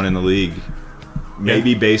everyone in the league.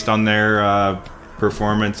 Maybe based on their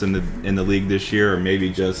performance in the league this year, or maybe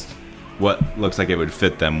just what looks like it would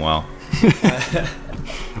fit them well.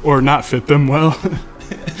 Or not fit them well.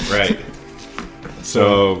 Right.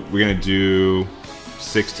 So we're going to do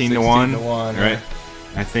 16 to 1. 16 to 1, right?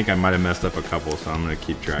 I think I might have messed up a couple, so I'm going to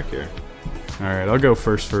keep track here. All right, I'll go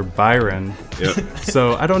first for Byron. Yep.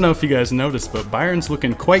 So I don't know if you guys noticed, but Byron's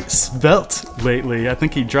looking quite svelte lately. I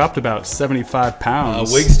think he dropped about 75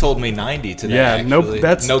 pounds. Wiggs told me 90 today. Yeah, actually. nope.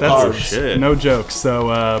 That's carbs. Shit. No joke.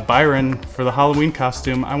 So Byron, for the Halloween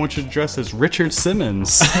costume, I want you to dress as Richard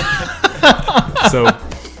Simmons. So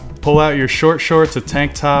pull out your short shorts, a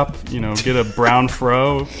tank top, get a brown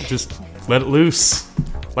fro, just let it loose.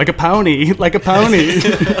 Like a pony.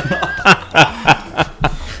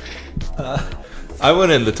 I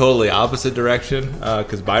went in the totally opposite direction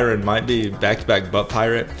because Byron might be back-to-back butt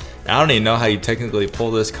pirate. I don't even know how you technically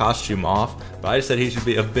pull this costume off, but I just said he should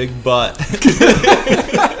be a big butt.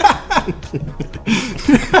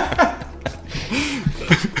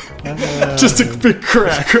 Just a big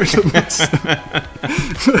crack right in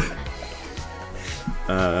the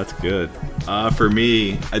That's good. For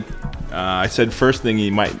me, I said first thing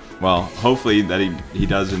he might, hopefully that he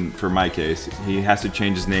doesn't, for my case, he has to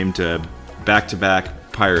change his name to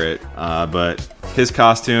back-to-back pirate, but his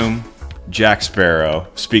costume, Jack Sparrow,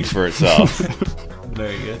 speaks for itself.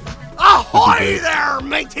 Very good. Ahoy there,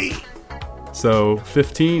 matey! So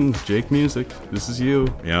 15, Jake Music, this is you.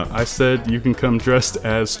 Yeah. I said you can come dressed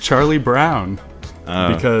as Charlie Brown.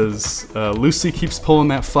 Because Lucy keeps pulling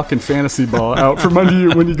that fucking fantasy ball out from under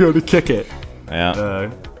you when you go to kick it. Yeah.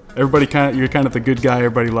 Everybody you're kind of the good guy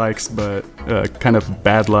everybody likes, but kind of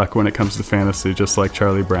bad luck when it comes to fantasy, just like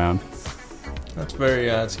Charlie Brown. That's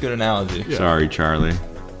that's a good analogy. Yeah. Sorry, Charlie.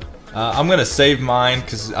 I'm gonna save mine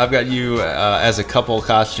because I've got you as a couple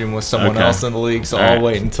costume with someone else in the league, so I'll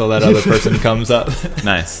wait until that other person comes up.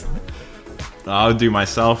 Nice. I'll do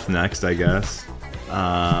myself next, I guess.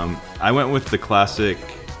 I went with the classic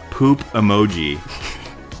poop emoji.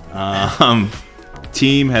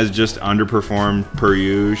 Team has just underperformed per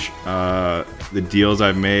usual. The deals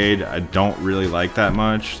I've made, I don't really like that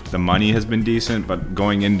much. The money has been decent, but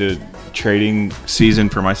going into trading season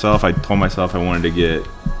for myself, I told myself I wanted to get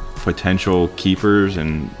potential keepers,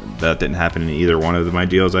 and that didn't happen in either one of my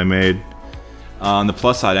deals I made. On the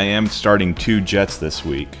plus side, I am starting 2 Jets this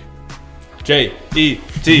week. Jets,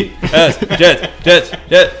 Jets.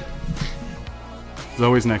 It's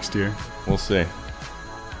always next year. We'll see.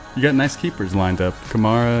 You got nice keepers lined up.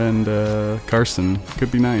 Kamara and Carson.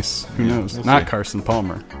 Could be nice. Who knows? We'll Not see. Carson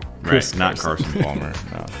Palmer. Right, not Carson Palmer.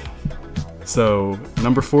 No. So,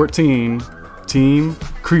 number 14, Team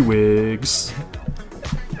Crewigs.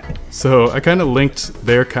 So, I kind of linked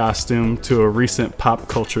their costume to a recent pop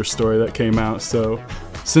culture story that came out. So,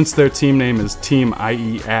 since their team name is Team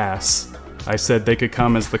IE Ass, I said they could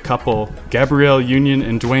come as the couple Gabrielle Union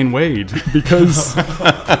and Dwayne Wade because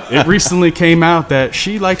it recently came out that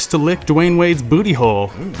she likes to lick Dwayne Wade's booty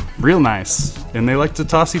hole. Real nice. And they like to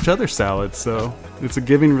toss each other salads. So it's a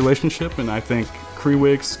giving relationship, and I think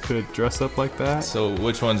Crewigs could dress up like that. So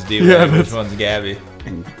which one's D-Wade, which one's Gabby?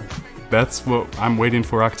 that's what I'm waiting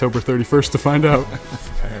for October 31st to find out.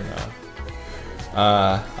 Fair enough.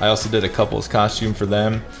 I also did a couple's costume for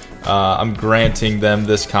them. I'm granting them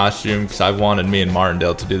this costume because I've wanted me and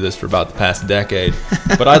Martindale to do this for about the past decade.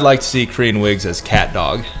 But I'd like to see Crean Wiggs as Cat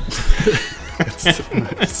Dog. That's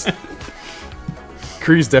nice.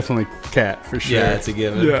 Cree's definitely Cat for sure. Yeah, it's a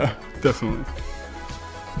given. Yeah, definitely.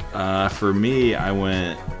 For me, I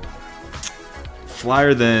went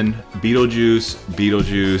flyer than Beetlejuice.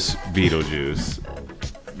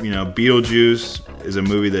 You know, Beetlejuice is a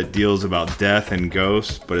movie that deals about death and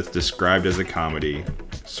ghosts, but it's described as a comedy.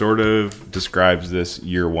 Sort of describes this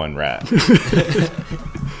year one rat.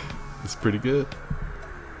 It's pretty good.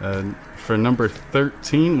 For number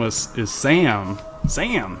 13 is Sam.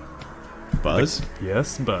 Buzz?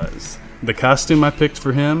 Yes, Buzz. The costume I picked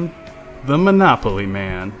for him, the Monopoly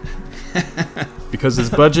Man. Because his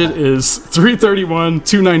budget is $331,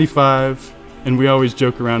 $295, and we always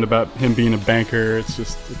joke around about him being a banker.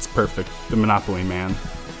 It's perfect. The Monopoly Man.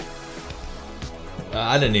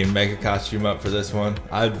 I didn't even make a costume up for this one.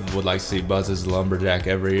 I would like to see Buzz as a lumberjack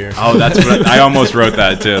every year. Oh, that's what I almost wrote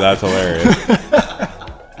that too. That's hilarious.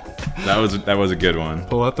 That was a good one.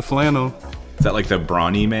 Pull out the flannel. Is that like the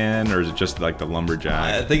brawny man, or is it just like the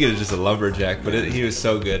lumberjack? I think it was just a lumberjack, but he was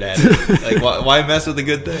so good at it. Like, why mess with a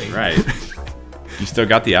good thing? Right. You still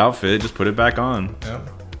got the outfit. Just put it back on.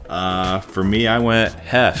 Yeah. For me, I went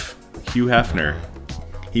Hugh Hefner.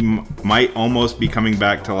 He might almost be coming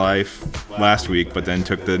back to life last week, but then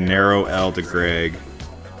took the narrow L to Greg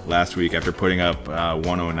last week after putting up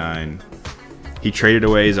 109. He traded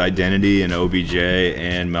away his identity in OBJ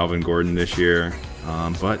and Melvin Gordon this year,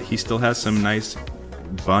 but he still has some nice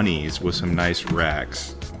bunnies with some nice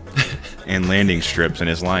racks and landing strips in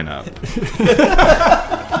his lineup.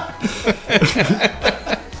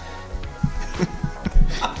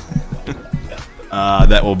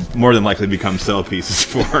 That will more than likely become sell pieces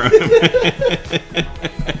for him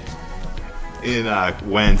in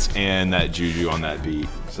Wentz and that Juju on that beat.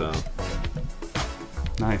 So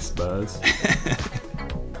nice, Buzz.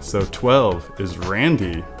 So 12 is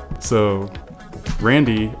Randy. So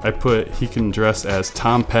Randy, I put he can dress as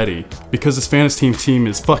Tom Petty because his fantasy team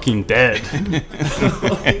is fucking dead.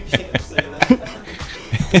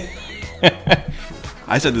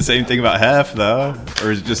 I said the same thing about Hef though,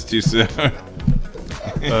 or is it just too soon?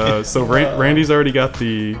 So Randy's already got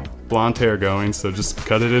the blonde hair going, so just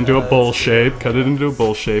cut it into a bowl shape. Kind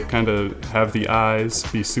of have the eyes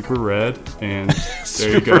be super red, and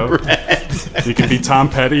there you go. Red. You can be Tom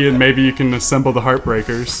Petty, and maybe you can assemble the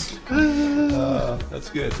Heartbreakers.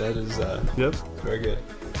 That's good. That is yep, very good.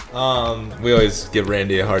 We always give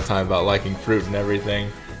Randy a hard time about liking fruit and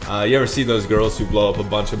everything. You ever see those girls who blow up a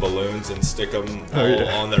bunch of balloons and stick them all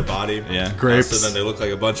on their body? Yeah, grapes. So then they look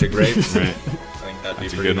like a bunch of grapes. Right. I think that'd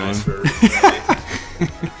That's be a pretty good nice one. for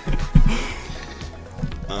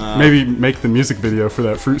Randy. Maybe make the music video for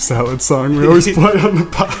that fruit salad song we always play on the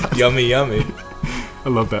pod. Yummy, yummy. I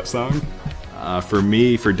love that song. For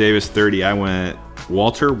me, for Davis 30, I went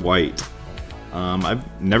Walter White.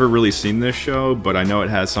 I've never really seen this show, but I know it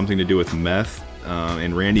has something to do with meth.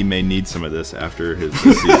 And Randy may need some of this after his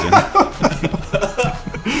season.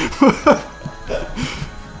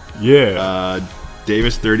 Yeah.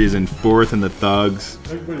 Davis 30 is in fourth in the Thugs.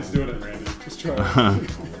 Everybody's doing it, Randy. Just try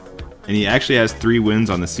it. And he actually has 3 wins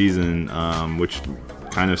on the season, which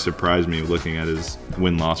kind of surprised me looking at his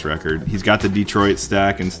win-loss record. He's got the Detroit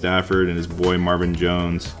stack and Stafford and his boy Marvin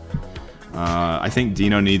Jones. I think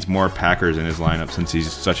Dino needs more Packers in his lineup since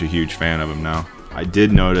he's such a huge fan of him now. I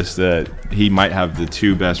did notice that he might have the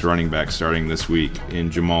 2 best running backs starting this week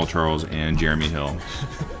in Jamal Charles and Jeremy Hill.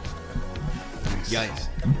 Yikes.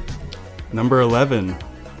 Number 11,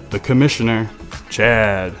 the Commissioner,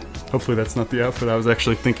 Chad. Hopefully that's not the outfit I was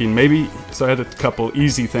actually thinking. Maybe, so I had a couple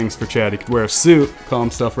easy things for Chad. He could wear a suit, call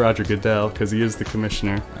himself Roger Goodell because he is the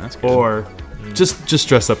Commissioner. That's good. Or just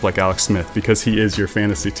dress up like Alex Smith because he is your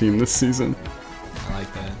fantasy team this season. I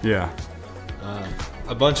like that. Yeah.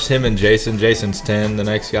 I bunched him and Jason. Jason's 10, the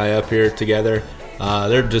next guy up here together.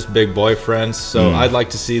 They're just big boyfriends, so I'd like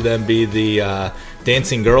to see them be the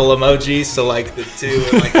dancing girl emojis. So like the two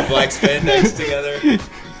in like the black spandex together.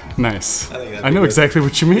 Nice. I know good. exactly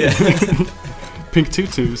what you mean. Yeah. Pink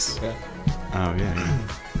tutus. Yeah. Oh, yeah.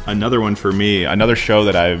 Another one for me, another show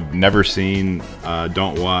that I've never seen,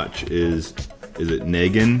 don't watch, is it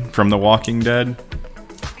Negan from The Walking Dead?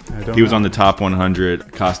 He was on the top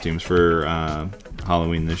 100 costumes for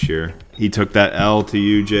Halloween this year. He took that L to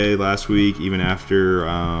UJ last week, even after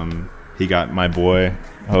he got my boy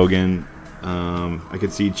Hogan I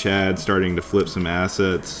could see Chad starting to flip some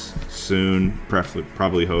assets soon,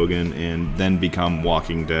 probably Hogan, and then become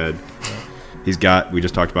Walking Dead. We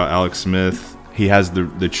just talked about Alex Smith. He has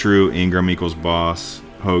the true Ingram equals boss,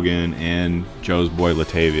 Hogan, and Joe's boy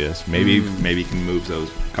Latavius. Maybe he can move a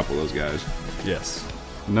couple of those guys. Yes.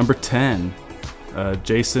 Number 10.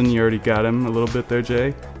 Jason, you already got him a little bit there,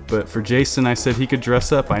 Jay. But for Jason, I said he could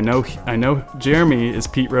dress up. I know Jeremy is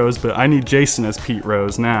Pete Rose, but I need Jason as Pete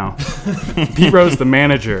Rose now. Pete Rose, the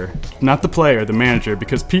manager, not the player, the manager,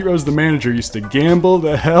 because Pete Rose, the manager, used to gamble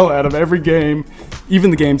the hell out of every game,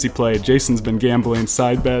 even the games he played. Jason's been gambling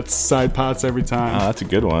side bets, side pots every time. Oh, that's a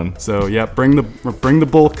good one. So yeah, bring the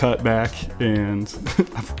bowl cut back, and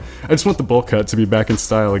I just want the bowl cut to be back in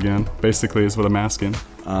style again. Basically, is what I'm asking.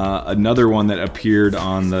 Another one that appeared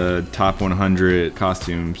on the top 100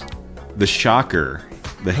 costumes, the Shocker,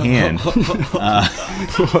 the hand. What?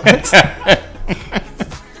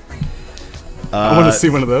 I want to see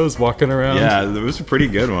one of those walking around. Yeah, that was a pretty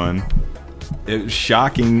good one. It was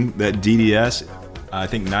shocking that DDS, I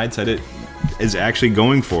think Nide said it, is actually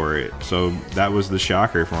going for it. So that was the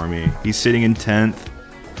shocker for me. He's sitting in 10th,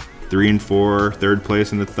 3 and 4, third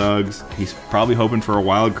place in the Thugs. He's probably hoping for a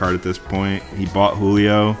wild card at this point. He bought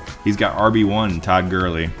Julio. He's got RB1, Todd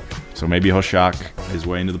Gurley. So maybe he'll shock his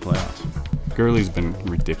way into the playoffs. Gurley's been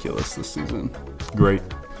ridiculous this season. Great.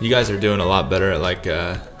 You guys are doing a lot better at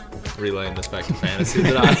relaying this back to fantasy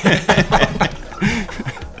than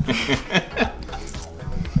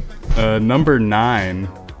I. Number 9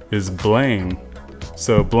 is Blaine.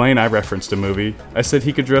 So Blaine, I referenced a movie. I said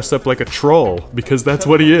he could dress up like a troll because that's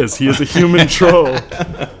what he is. He is a human troll.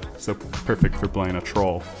 So perfect for Blaine, a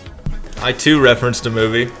troll. I too referenced a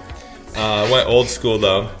movie. Went old school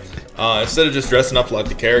though. Instead of just dressing up like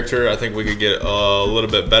the character, I think we could get a little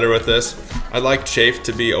bit better with this. I'd like Chafe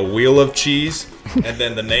to be a wheel of cheese, and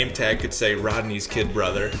then the name tag could say Rodney's kid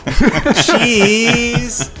brother.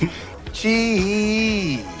 Cheese!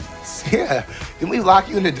 Cheese! Yeah, didn't we lock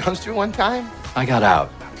you in the dumpster one time? I got out.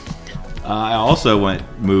 I also went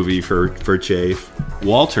movie for Chafe.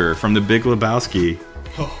 Walter from The Big Lebowski.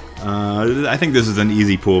 I think this is an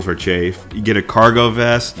easy pool for Chafe. You get a cargo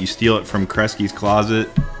vest, you steal it from Kresge's closet.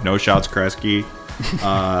 No shots, Kresge.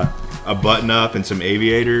 A button up and some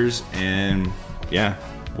aviators, and yeah,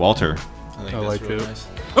 Walter. I think that's really nice.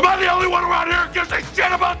 Am I the only one around here who gives a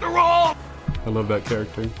shit about the role? I love that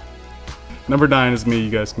character. Number 9 is me. You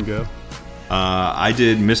guys can go. I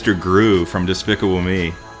did Mr. Gru from Despicable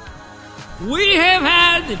Me. We have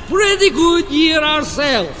had a pretty good year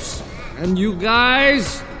ourselves, and you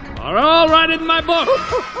guys are all right in my book.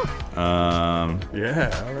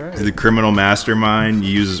 Yeah, all right. The criminal mastermind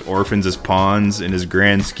uses orphans as pawns in his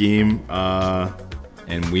grand scheme,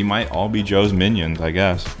 and we might all be Joe's minions, I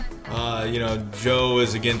guess. Joe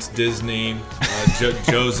is against Disney.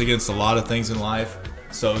 Joe's against a lot of things in life.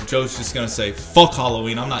 So Joe's just gonna say, "Fuck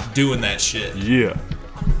Halloween! I'm not doing that shit." Yeah.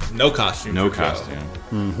 No costume. No for costume.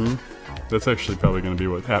 Joe. Mm-hmm. That's actually probably gonna be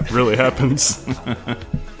what really happens.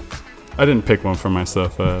 I didn't pick one for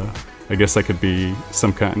myself. I guess I could be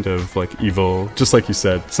some kind of like evil, just like you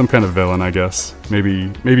said, some kind of villain. I guess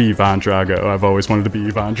maybe Ivan Drago. I've always wanted to be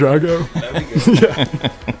Ivan Drago. That'd be good.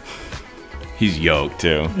 Yeah. He's yoked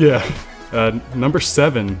too. Yeah. Number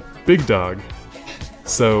 7, Big Dog.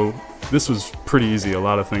 So this was pretty easy. A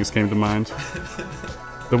lot of things came to mind.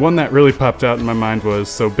 The one that really popped out in my mind was,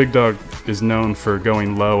 so Big Dog is known for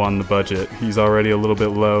going low on the budget. He's already a little bit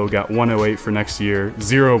low, got $108 for next year,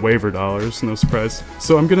 0 waiver dollars, no surprise.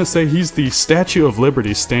 So I'm gonna say he's the Statue of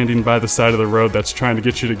Liberty standing by the side of the road that's trying to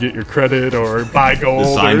get you to get your credit or buy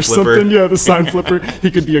gold or something. Yeah, the sign flipper. He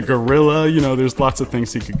could be a gorilla, there's lots of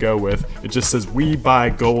things he could go with. It just says, "We buy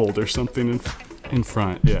gold" or something in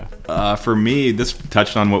front, yeah. For me, this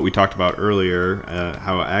touched on what we talked about earlier,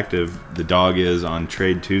 how active the dog is on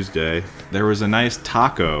Trade Tuesday. There was a nice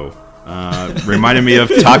taco. Reminded me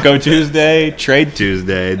of Taco Tuesday, Trade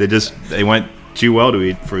Tuesday. They went too well to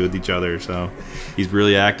eat with each other, so he's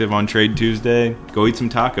really active on Trade Tuesday. Go eat some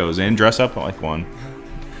tacos and dress up like one.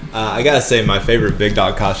 I gotta say, my favorite Big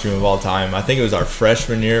Dog costume of all time, I think it was our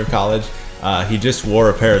freshman year of college. He just wore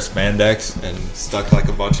a pair of spandex and stuck like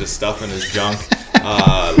a bunch of stuff in his junk.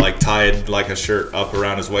 Like tied like a shirt up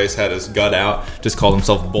around his waist, had his gut out, just called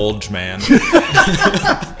himself Bulge Man.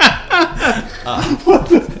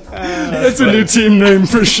 That's a new team name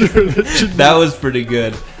for sure. That was pretty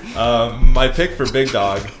good. My pick for Big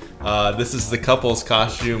Dog, this is the couple's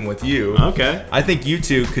costume with you. Okay. I think you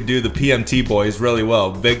two could do the PMT boys really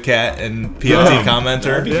well. Big Cat and PMT commenter.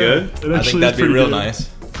 That'd be good. I think that'd be real nice.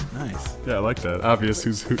 Nice. Yeah, I like that. Obvious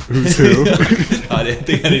who's who. I didn't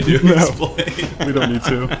think I needed to explain. We don't need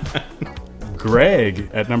to. Greg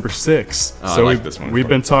at number 6. Oh, so I like this one. We've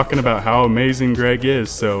been talking about how amazing Greg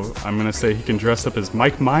is, so I'm going to say he can dress up as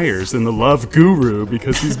Mike Myers in The Love Guru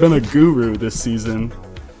because he's been a guru this season.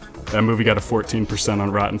 That movie got a 14%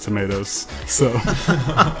 on Rotten Tomatoes. So,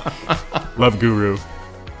 Love Guru,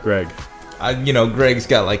 Greg. Greg's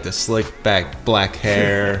got like the slick back black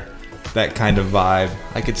hair, that kind of vibe.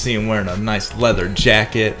 I could see him wearing a nice leather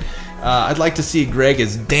jacket. I'd like to see Greg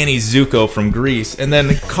as Danny Zuko from Grease, and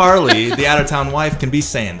then Carly, the out-of-town wife, can be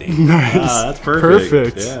Sandy. Nice. That's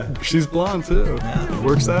perfect. Yeah. She's blonde too. Yeah.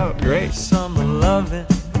 Works out. Great. Summer loving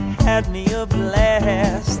had me a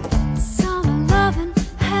blast. Summer loving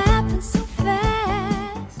happens so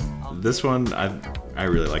fast. This one, I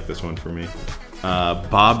really like this one for me.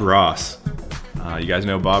 Bob Ross. You guys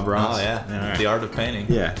know Bob Ross? Oh, yeah. All right. The Art of Painting.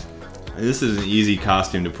 Yeah. This is an easy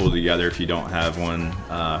costume to pull together if you don't have one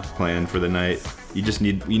planned for the night. You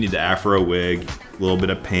need the afro wig, a little bit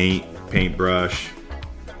of paintbrush,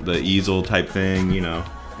 the easel type thing,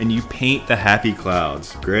 and you paint the happy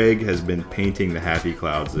clouds. Greg has been painting the happy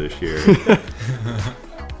clouds this year.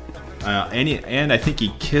 And I think he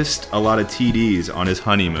kissed a lot of TDs on his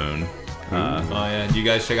honeymoon. Do you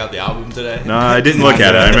guys check out the album today? No, I didn't look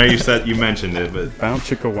at it. I know you mentioned it, but Bounce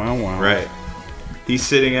chicka wow wow. Right. He's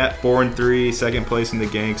sitting at 4-3, second place in the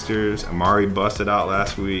Gangsters. Amari busted out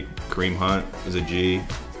last week. Kareem Hunt is a G.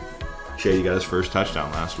 Shady got his first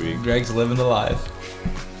touchdown last week. Greg's living the life.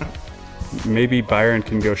 Maybe Byron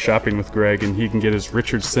can go shopping with Greg and he can get his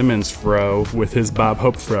Richard Simmons fro with his Bob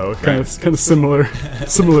Hope fro. Kind of similar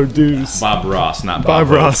dudes. Bob Ross, not Bob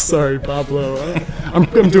Ross. Sorry, Bob Lowe. I'm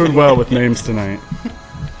doing well with names tonight.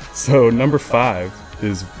 So number 5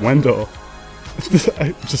 is Wendell.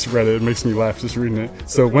 I just read it. It makes me laugh just reading it.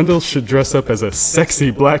 So Wendell should dress up as a sexy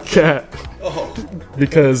black cat. Oh.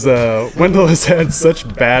 Because Wendell has had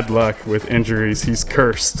such bad luck with injuries. He's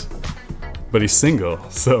cursed. But he's single.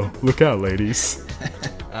 So look out, ladies.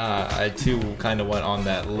 I too kind of went on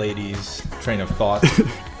that ladies train of thought.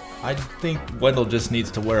 I think Wendell just needs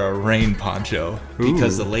to wear a rain poncho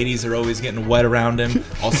because the ladies are always getting wet around him.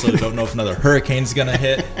 Also, don't know if another hurricane's gonna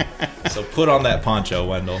hit. So put on that poncho,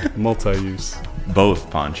 Wendell. Multi-use. Both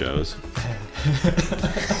ponchos.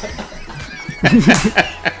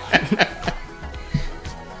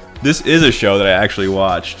 This is a show that I actually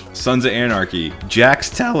watched. Sons of Anarchy. Jax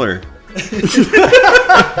Teller.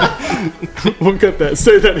 We'll get that.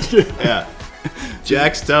 Say that again. Yeah.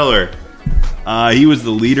 Jax Teller. He was the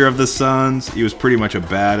leader of the Sons. He was pretty much a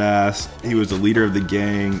badass. He was the leader of the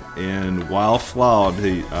gang, and while flawed,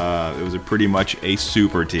 it was pretty much a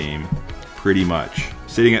super team. Pretty much.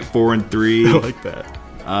 Sitting at 4-3. I like that.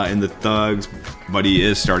 In the Thugs, but he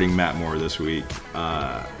is starting Matt Moore this week.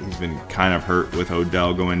 He's been kind of hurt with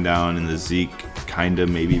Odell going down and the Zeke kind of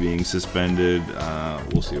maybe being suspended.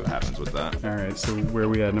 We'll see what happens with that. All right, so where are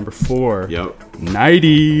we at? Number 4. Yep.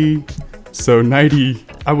 Nighty. So Nighty,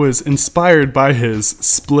 I was inspired by his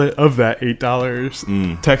split of that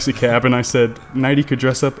 $8 taxi cab, and I said Nighty could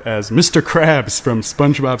dress up as Mr. Krabs from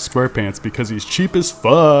SpongeBob SquarePants because he's cheap as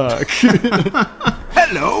fuck.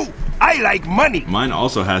 Hello, I like money. Mine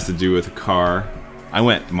also has to do with a car. I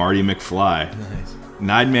went Marty McFly. Nice.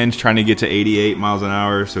 Nineman's trying to get to 88 miles an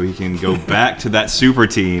hour so he can go back to that super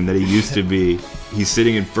team that he used to be. He's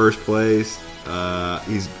sitting in first place.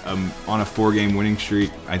 He's on a 4-game winning streak.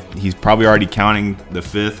 He's probably already counting the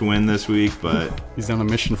 5th win this week, but he's on a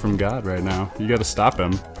mission from God right now. You got to stop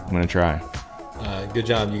him. I'm gonna try. Good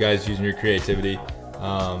job, you guys, using your creativity.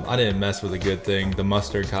 I didn't mess with a good thing. The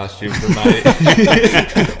mustard costume for Night.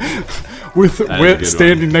 with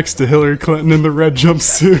standing next to Hillary Clinton in the red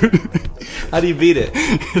jumpsuit. How do you beat it?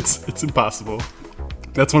 It's impossible.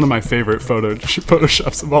 That's one of my favorite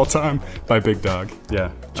photoshops of all time by Big Dog.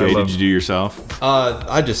 Yeah. Jay, did you do yourself?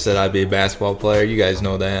 I just said I'd be a basketball player. You guys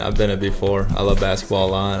know that. I've been it before. I love basketball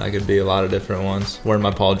a lot. I could be a lot of different ones. Wearing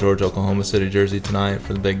my Paul George Oklahoma City jersey tonight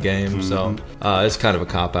for the big game. Mm-hmm. So it's kind of a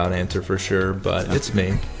cop-out answer for sure, but it's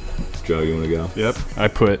me. Joe, you want to go? Yep. I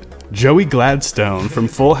put Joey Gladstone from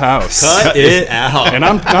Full House. Cut it out. And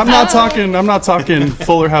I'm not talking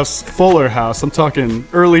Fuller House. I'm talking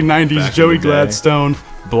early 90s Back Joey Gladstone,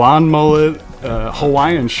 blonde mullet,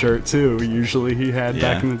 Hawaiian shirt too. Usually he had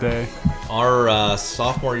back in the day. Our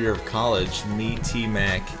sophomore year of college, me,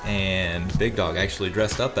 T-Mac, and Big Dog actually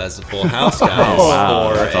dressed up as the Full House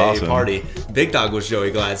guys for a party. Big Dog was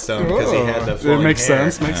Joey Gladstone because he had the flowing It makes hair.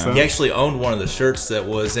 sense. Makes sense. He actually owned one of the shirts that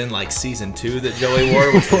was in like season 2 that Joey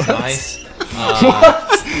wore, which was nice.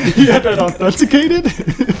 What? He had that authenticated?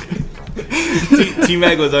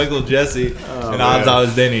 T-Mac was Uncle Jesse, and odds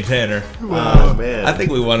was Danny Tanner. Oh man! I think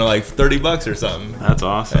we won like $30 or something. That's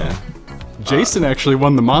awesome. Yeah. Jason actually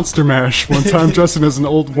won the Monster Mash one time dressing as an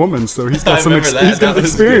old woman, so he's got some remember that. he's got That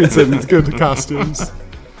was experience good. in good costumes.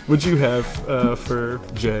 What'd you have for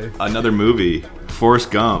Jay? Another movie,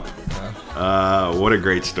 Forrest Gump. What a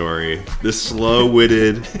great story. This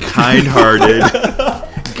slow-witted, kind-hearted,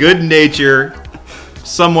 good-natured,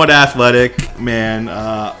 somewhat athletic man.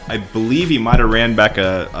 I believe he might have ran back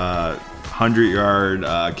a 100-yard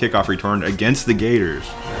kickoff return against the Gators.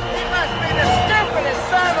 He must be the stupidest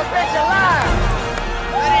son of a bitch alive.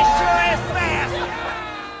 But he sure is fast.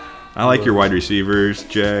 I like your wide receivers,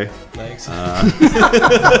 Jay. Thanks.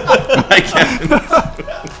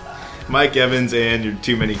 Mike Evans and your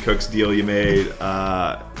Too Many Cooks deal you made.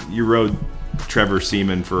 You rode Trevor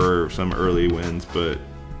Seaman for some early wins, but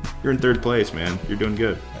you're in third place, man. You're doing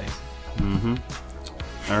good. Thanks. Mm-hmm.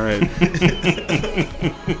 All right.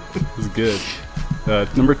 This is good.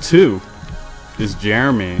 Number 2 is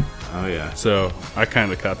Jeremy. Oh, yeah. So I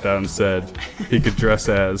kind of copped out and said he could dress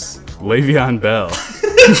as Le'Veon Bell.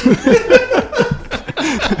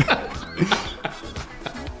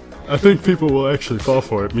 I think people will actually fall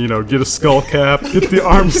for it. You know, get a skull cap, get the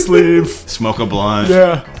arm sleeve, smoke a blunt.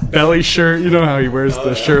 Yeah, belly shirt. You know how he wears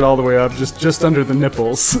the shirt all the way up, just under the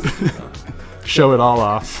nipples. Show it all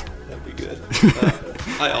off. That'd be good.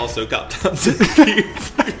 I also got down to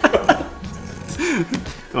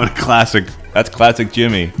What a classic. That's classic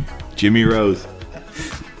Jimmy. Jimmy Rose.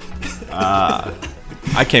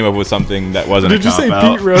 I came up with something that wasn't Did a you cop say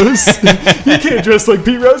out. Pete Rose? You can't dress like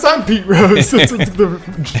Pete Rose. I'm Pete Rose.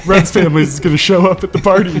 The Reds family is going to show up at the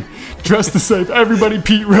party dressed the same. Everybody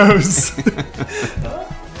Pete Rose.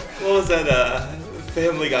 What was that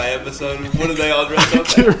Family Guy episode? What did they all dress up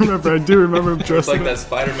I can't remember. I do remember him It's dressing like that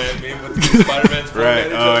Spider-Man meme with the Spider-Man's Right.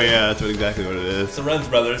 Oh, yeah. That's exactly what it is. It's the Renz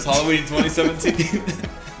Brothers, Halloween 2017.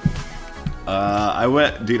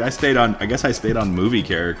 I stayed on movie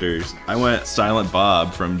characters. I went Silent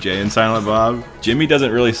Bob from Jay and Silent Bob. Jimmy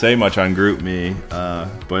doesn't really say much on Group Me,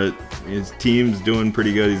 but his team's doing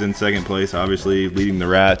pretty good. He's in second place, obviously, leading the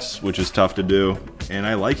Rats, which is tough to do. And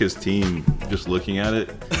I like his team, just looking at it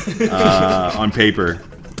on paper,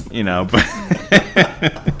 you know. But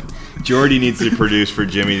Jordy needs to produce for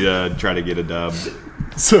Jimmy to try to get a dub.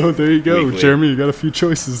 So there you go, Weekly. Jeremy. You got a few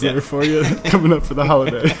choices there for you coming up for the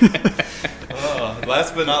holiday.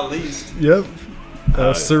 Last but not least. Yep.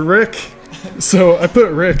 Sir Rick. So I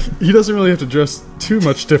put Rick. He doesn't really have to dress too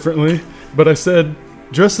much differently, but I said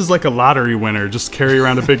dress as like a lottery winner. Just carry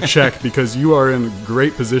around a big check because you are in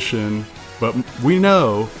great position. But we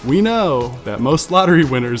know that most lottery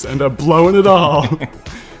winners end up blowing it all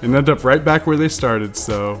and end up right back where they started.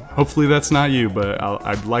 So hopefully that's not you, but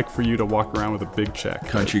I'd like for you to walk around with a big check.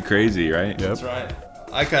 Country crazy, right? Yep. That's right.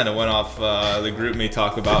 I kind of went off the Group Me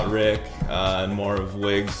talk about Rick and more of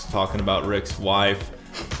Wiggs talking about Rick's wife.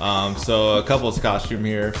 So a couple's costume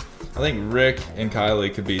here. I think Rick and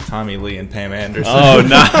Kylie could be Tommy Lee and Pam Anderson. Oh,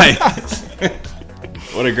 nice.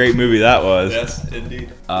 What a great movie that was. Yes,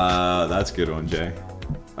 indeed. That's a good one, Jay.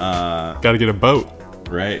 Got to get a boat.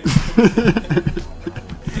 Right.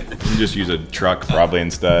 You just use a truck probably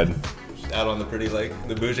instead. Out on the pretty lake,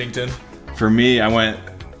 the Boojington. For me, I went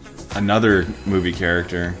another movie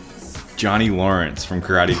character, Johnny Lawrence from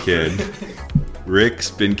Karate Kid. Rick's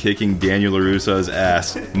been kicking Daniel LaRusso's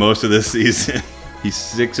ass most of this season. He's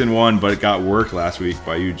 6-1, but it got worked last week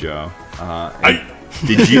by you, Joe.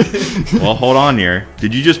 Did you? Well, hold on here.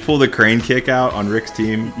 Did you just pull the crane kick out on Rick's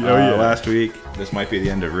team last week? This might be the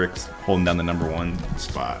end of Rick's holding down the #1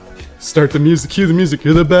 spot. Start the music. Cue the music.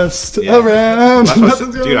 You're the best Yeah. around.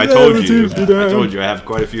 Dude, I told you. I have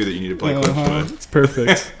quite a few that you need to play clips with. It's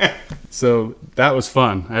perfect. So that was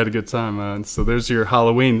fun. I had a good time. So there's your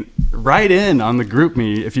Halloween. Write in on the Group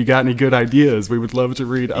Me if you got any good ideas. We would love to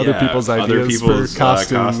read other people's ideas for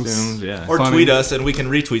costumes. Or Funny. tweet us and we can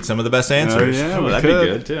retweet some of the best answers. Yeah, we that'd could. be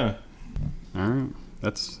good too. All right,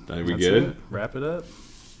 that's That'd be that's good. it. Wrap it up.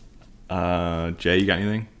 Jay, you got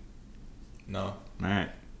anything? No. All right.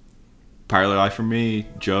 Pirate Life for me.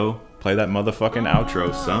 Joe, play that motherfucking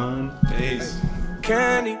outro, son. Peace.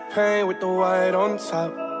 Candy paint with the white on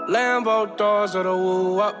top. Lambo doors or the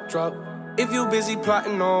woo up drop. If you busy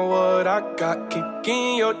plotting on what I got, kick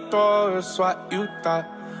in your door and swat you thought.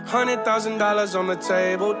 $100,000 on the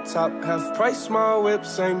tabletop. Half price my whip,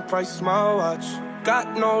 same price my watch.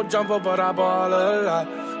 Got no jumper, but I ball a lot.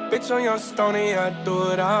 Bitch on your stony, I do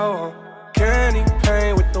what I want. Candy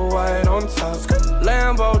paint with the white on top.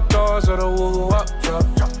 Lambo doors or the woo up drop.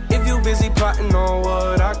 If you busy plotting on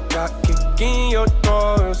what I got, kick in your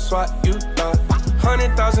door and swat you thought.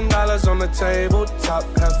 $100,000 on the tabletop.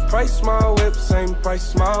 Half price my whip, same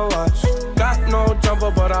price my watch. Got no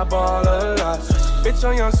jumper, but I ball a lot. Bitch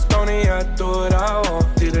on your stony, I do what I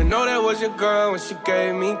want. Didn't know that was your girl when she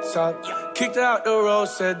gave me top. Kicked her out the road,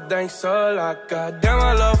 said thanks a lot. Goddamn,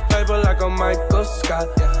 I love paper like a Michael Scott.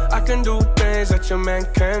 I can do things that your man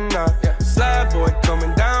cannot. Slab boy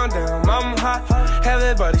coming down, damn, I'm hot.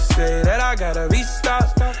 Everybody say that I gotta be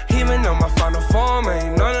stopped. Even though my final form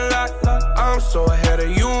ain't none of that. I'm so ahead of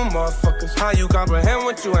you, motherfuckers. How you comprehend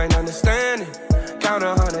what you ain't understanding? Count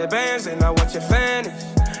 100 bands and I watch it vanish.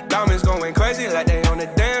 Diamonds going crazy like they on the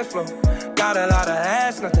dance floor. Got a lot of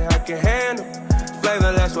ass, nothing I can handle.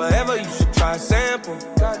 Flavorless, whatever, you should try a sample.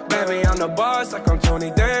 Baby, I'm the boss like I'm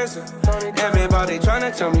Tony Danza. Everybody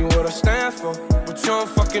tryna tell me what I stand for, but you don't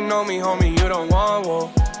fucking know me, homie, you don't want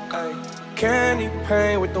war. Ay. Candy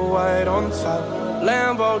paint with the white on top.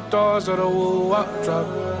 Lambo doors or the woo-wop drop.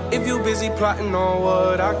 If you busy plotting on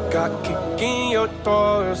what I got, kick in your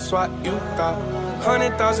door and swat you got.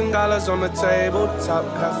 $100,000 on the tabletop.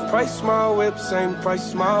 Half price my whip, same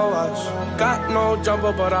price my watch. Got no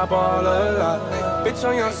jumper, but I ball a lot. Bitch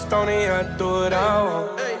on your stony, I do what I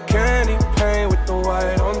want.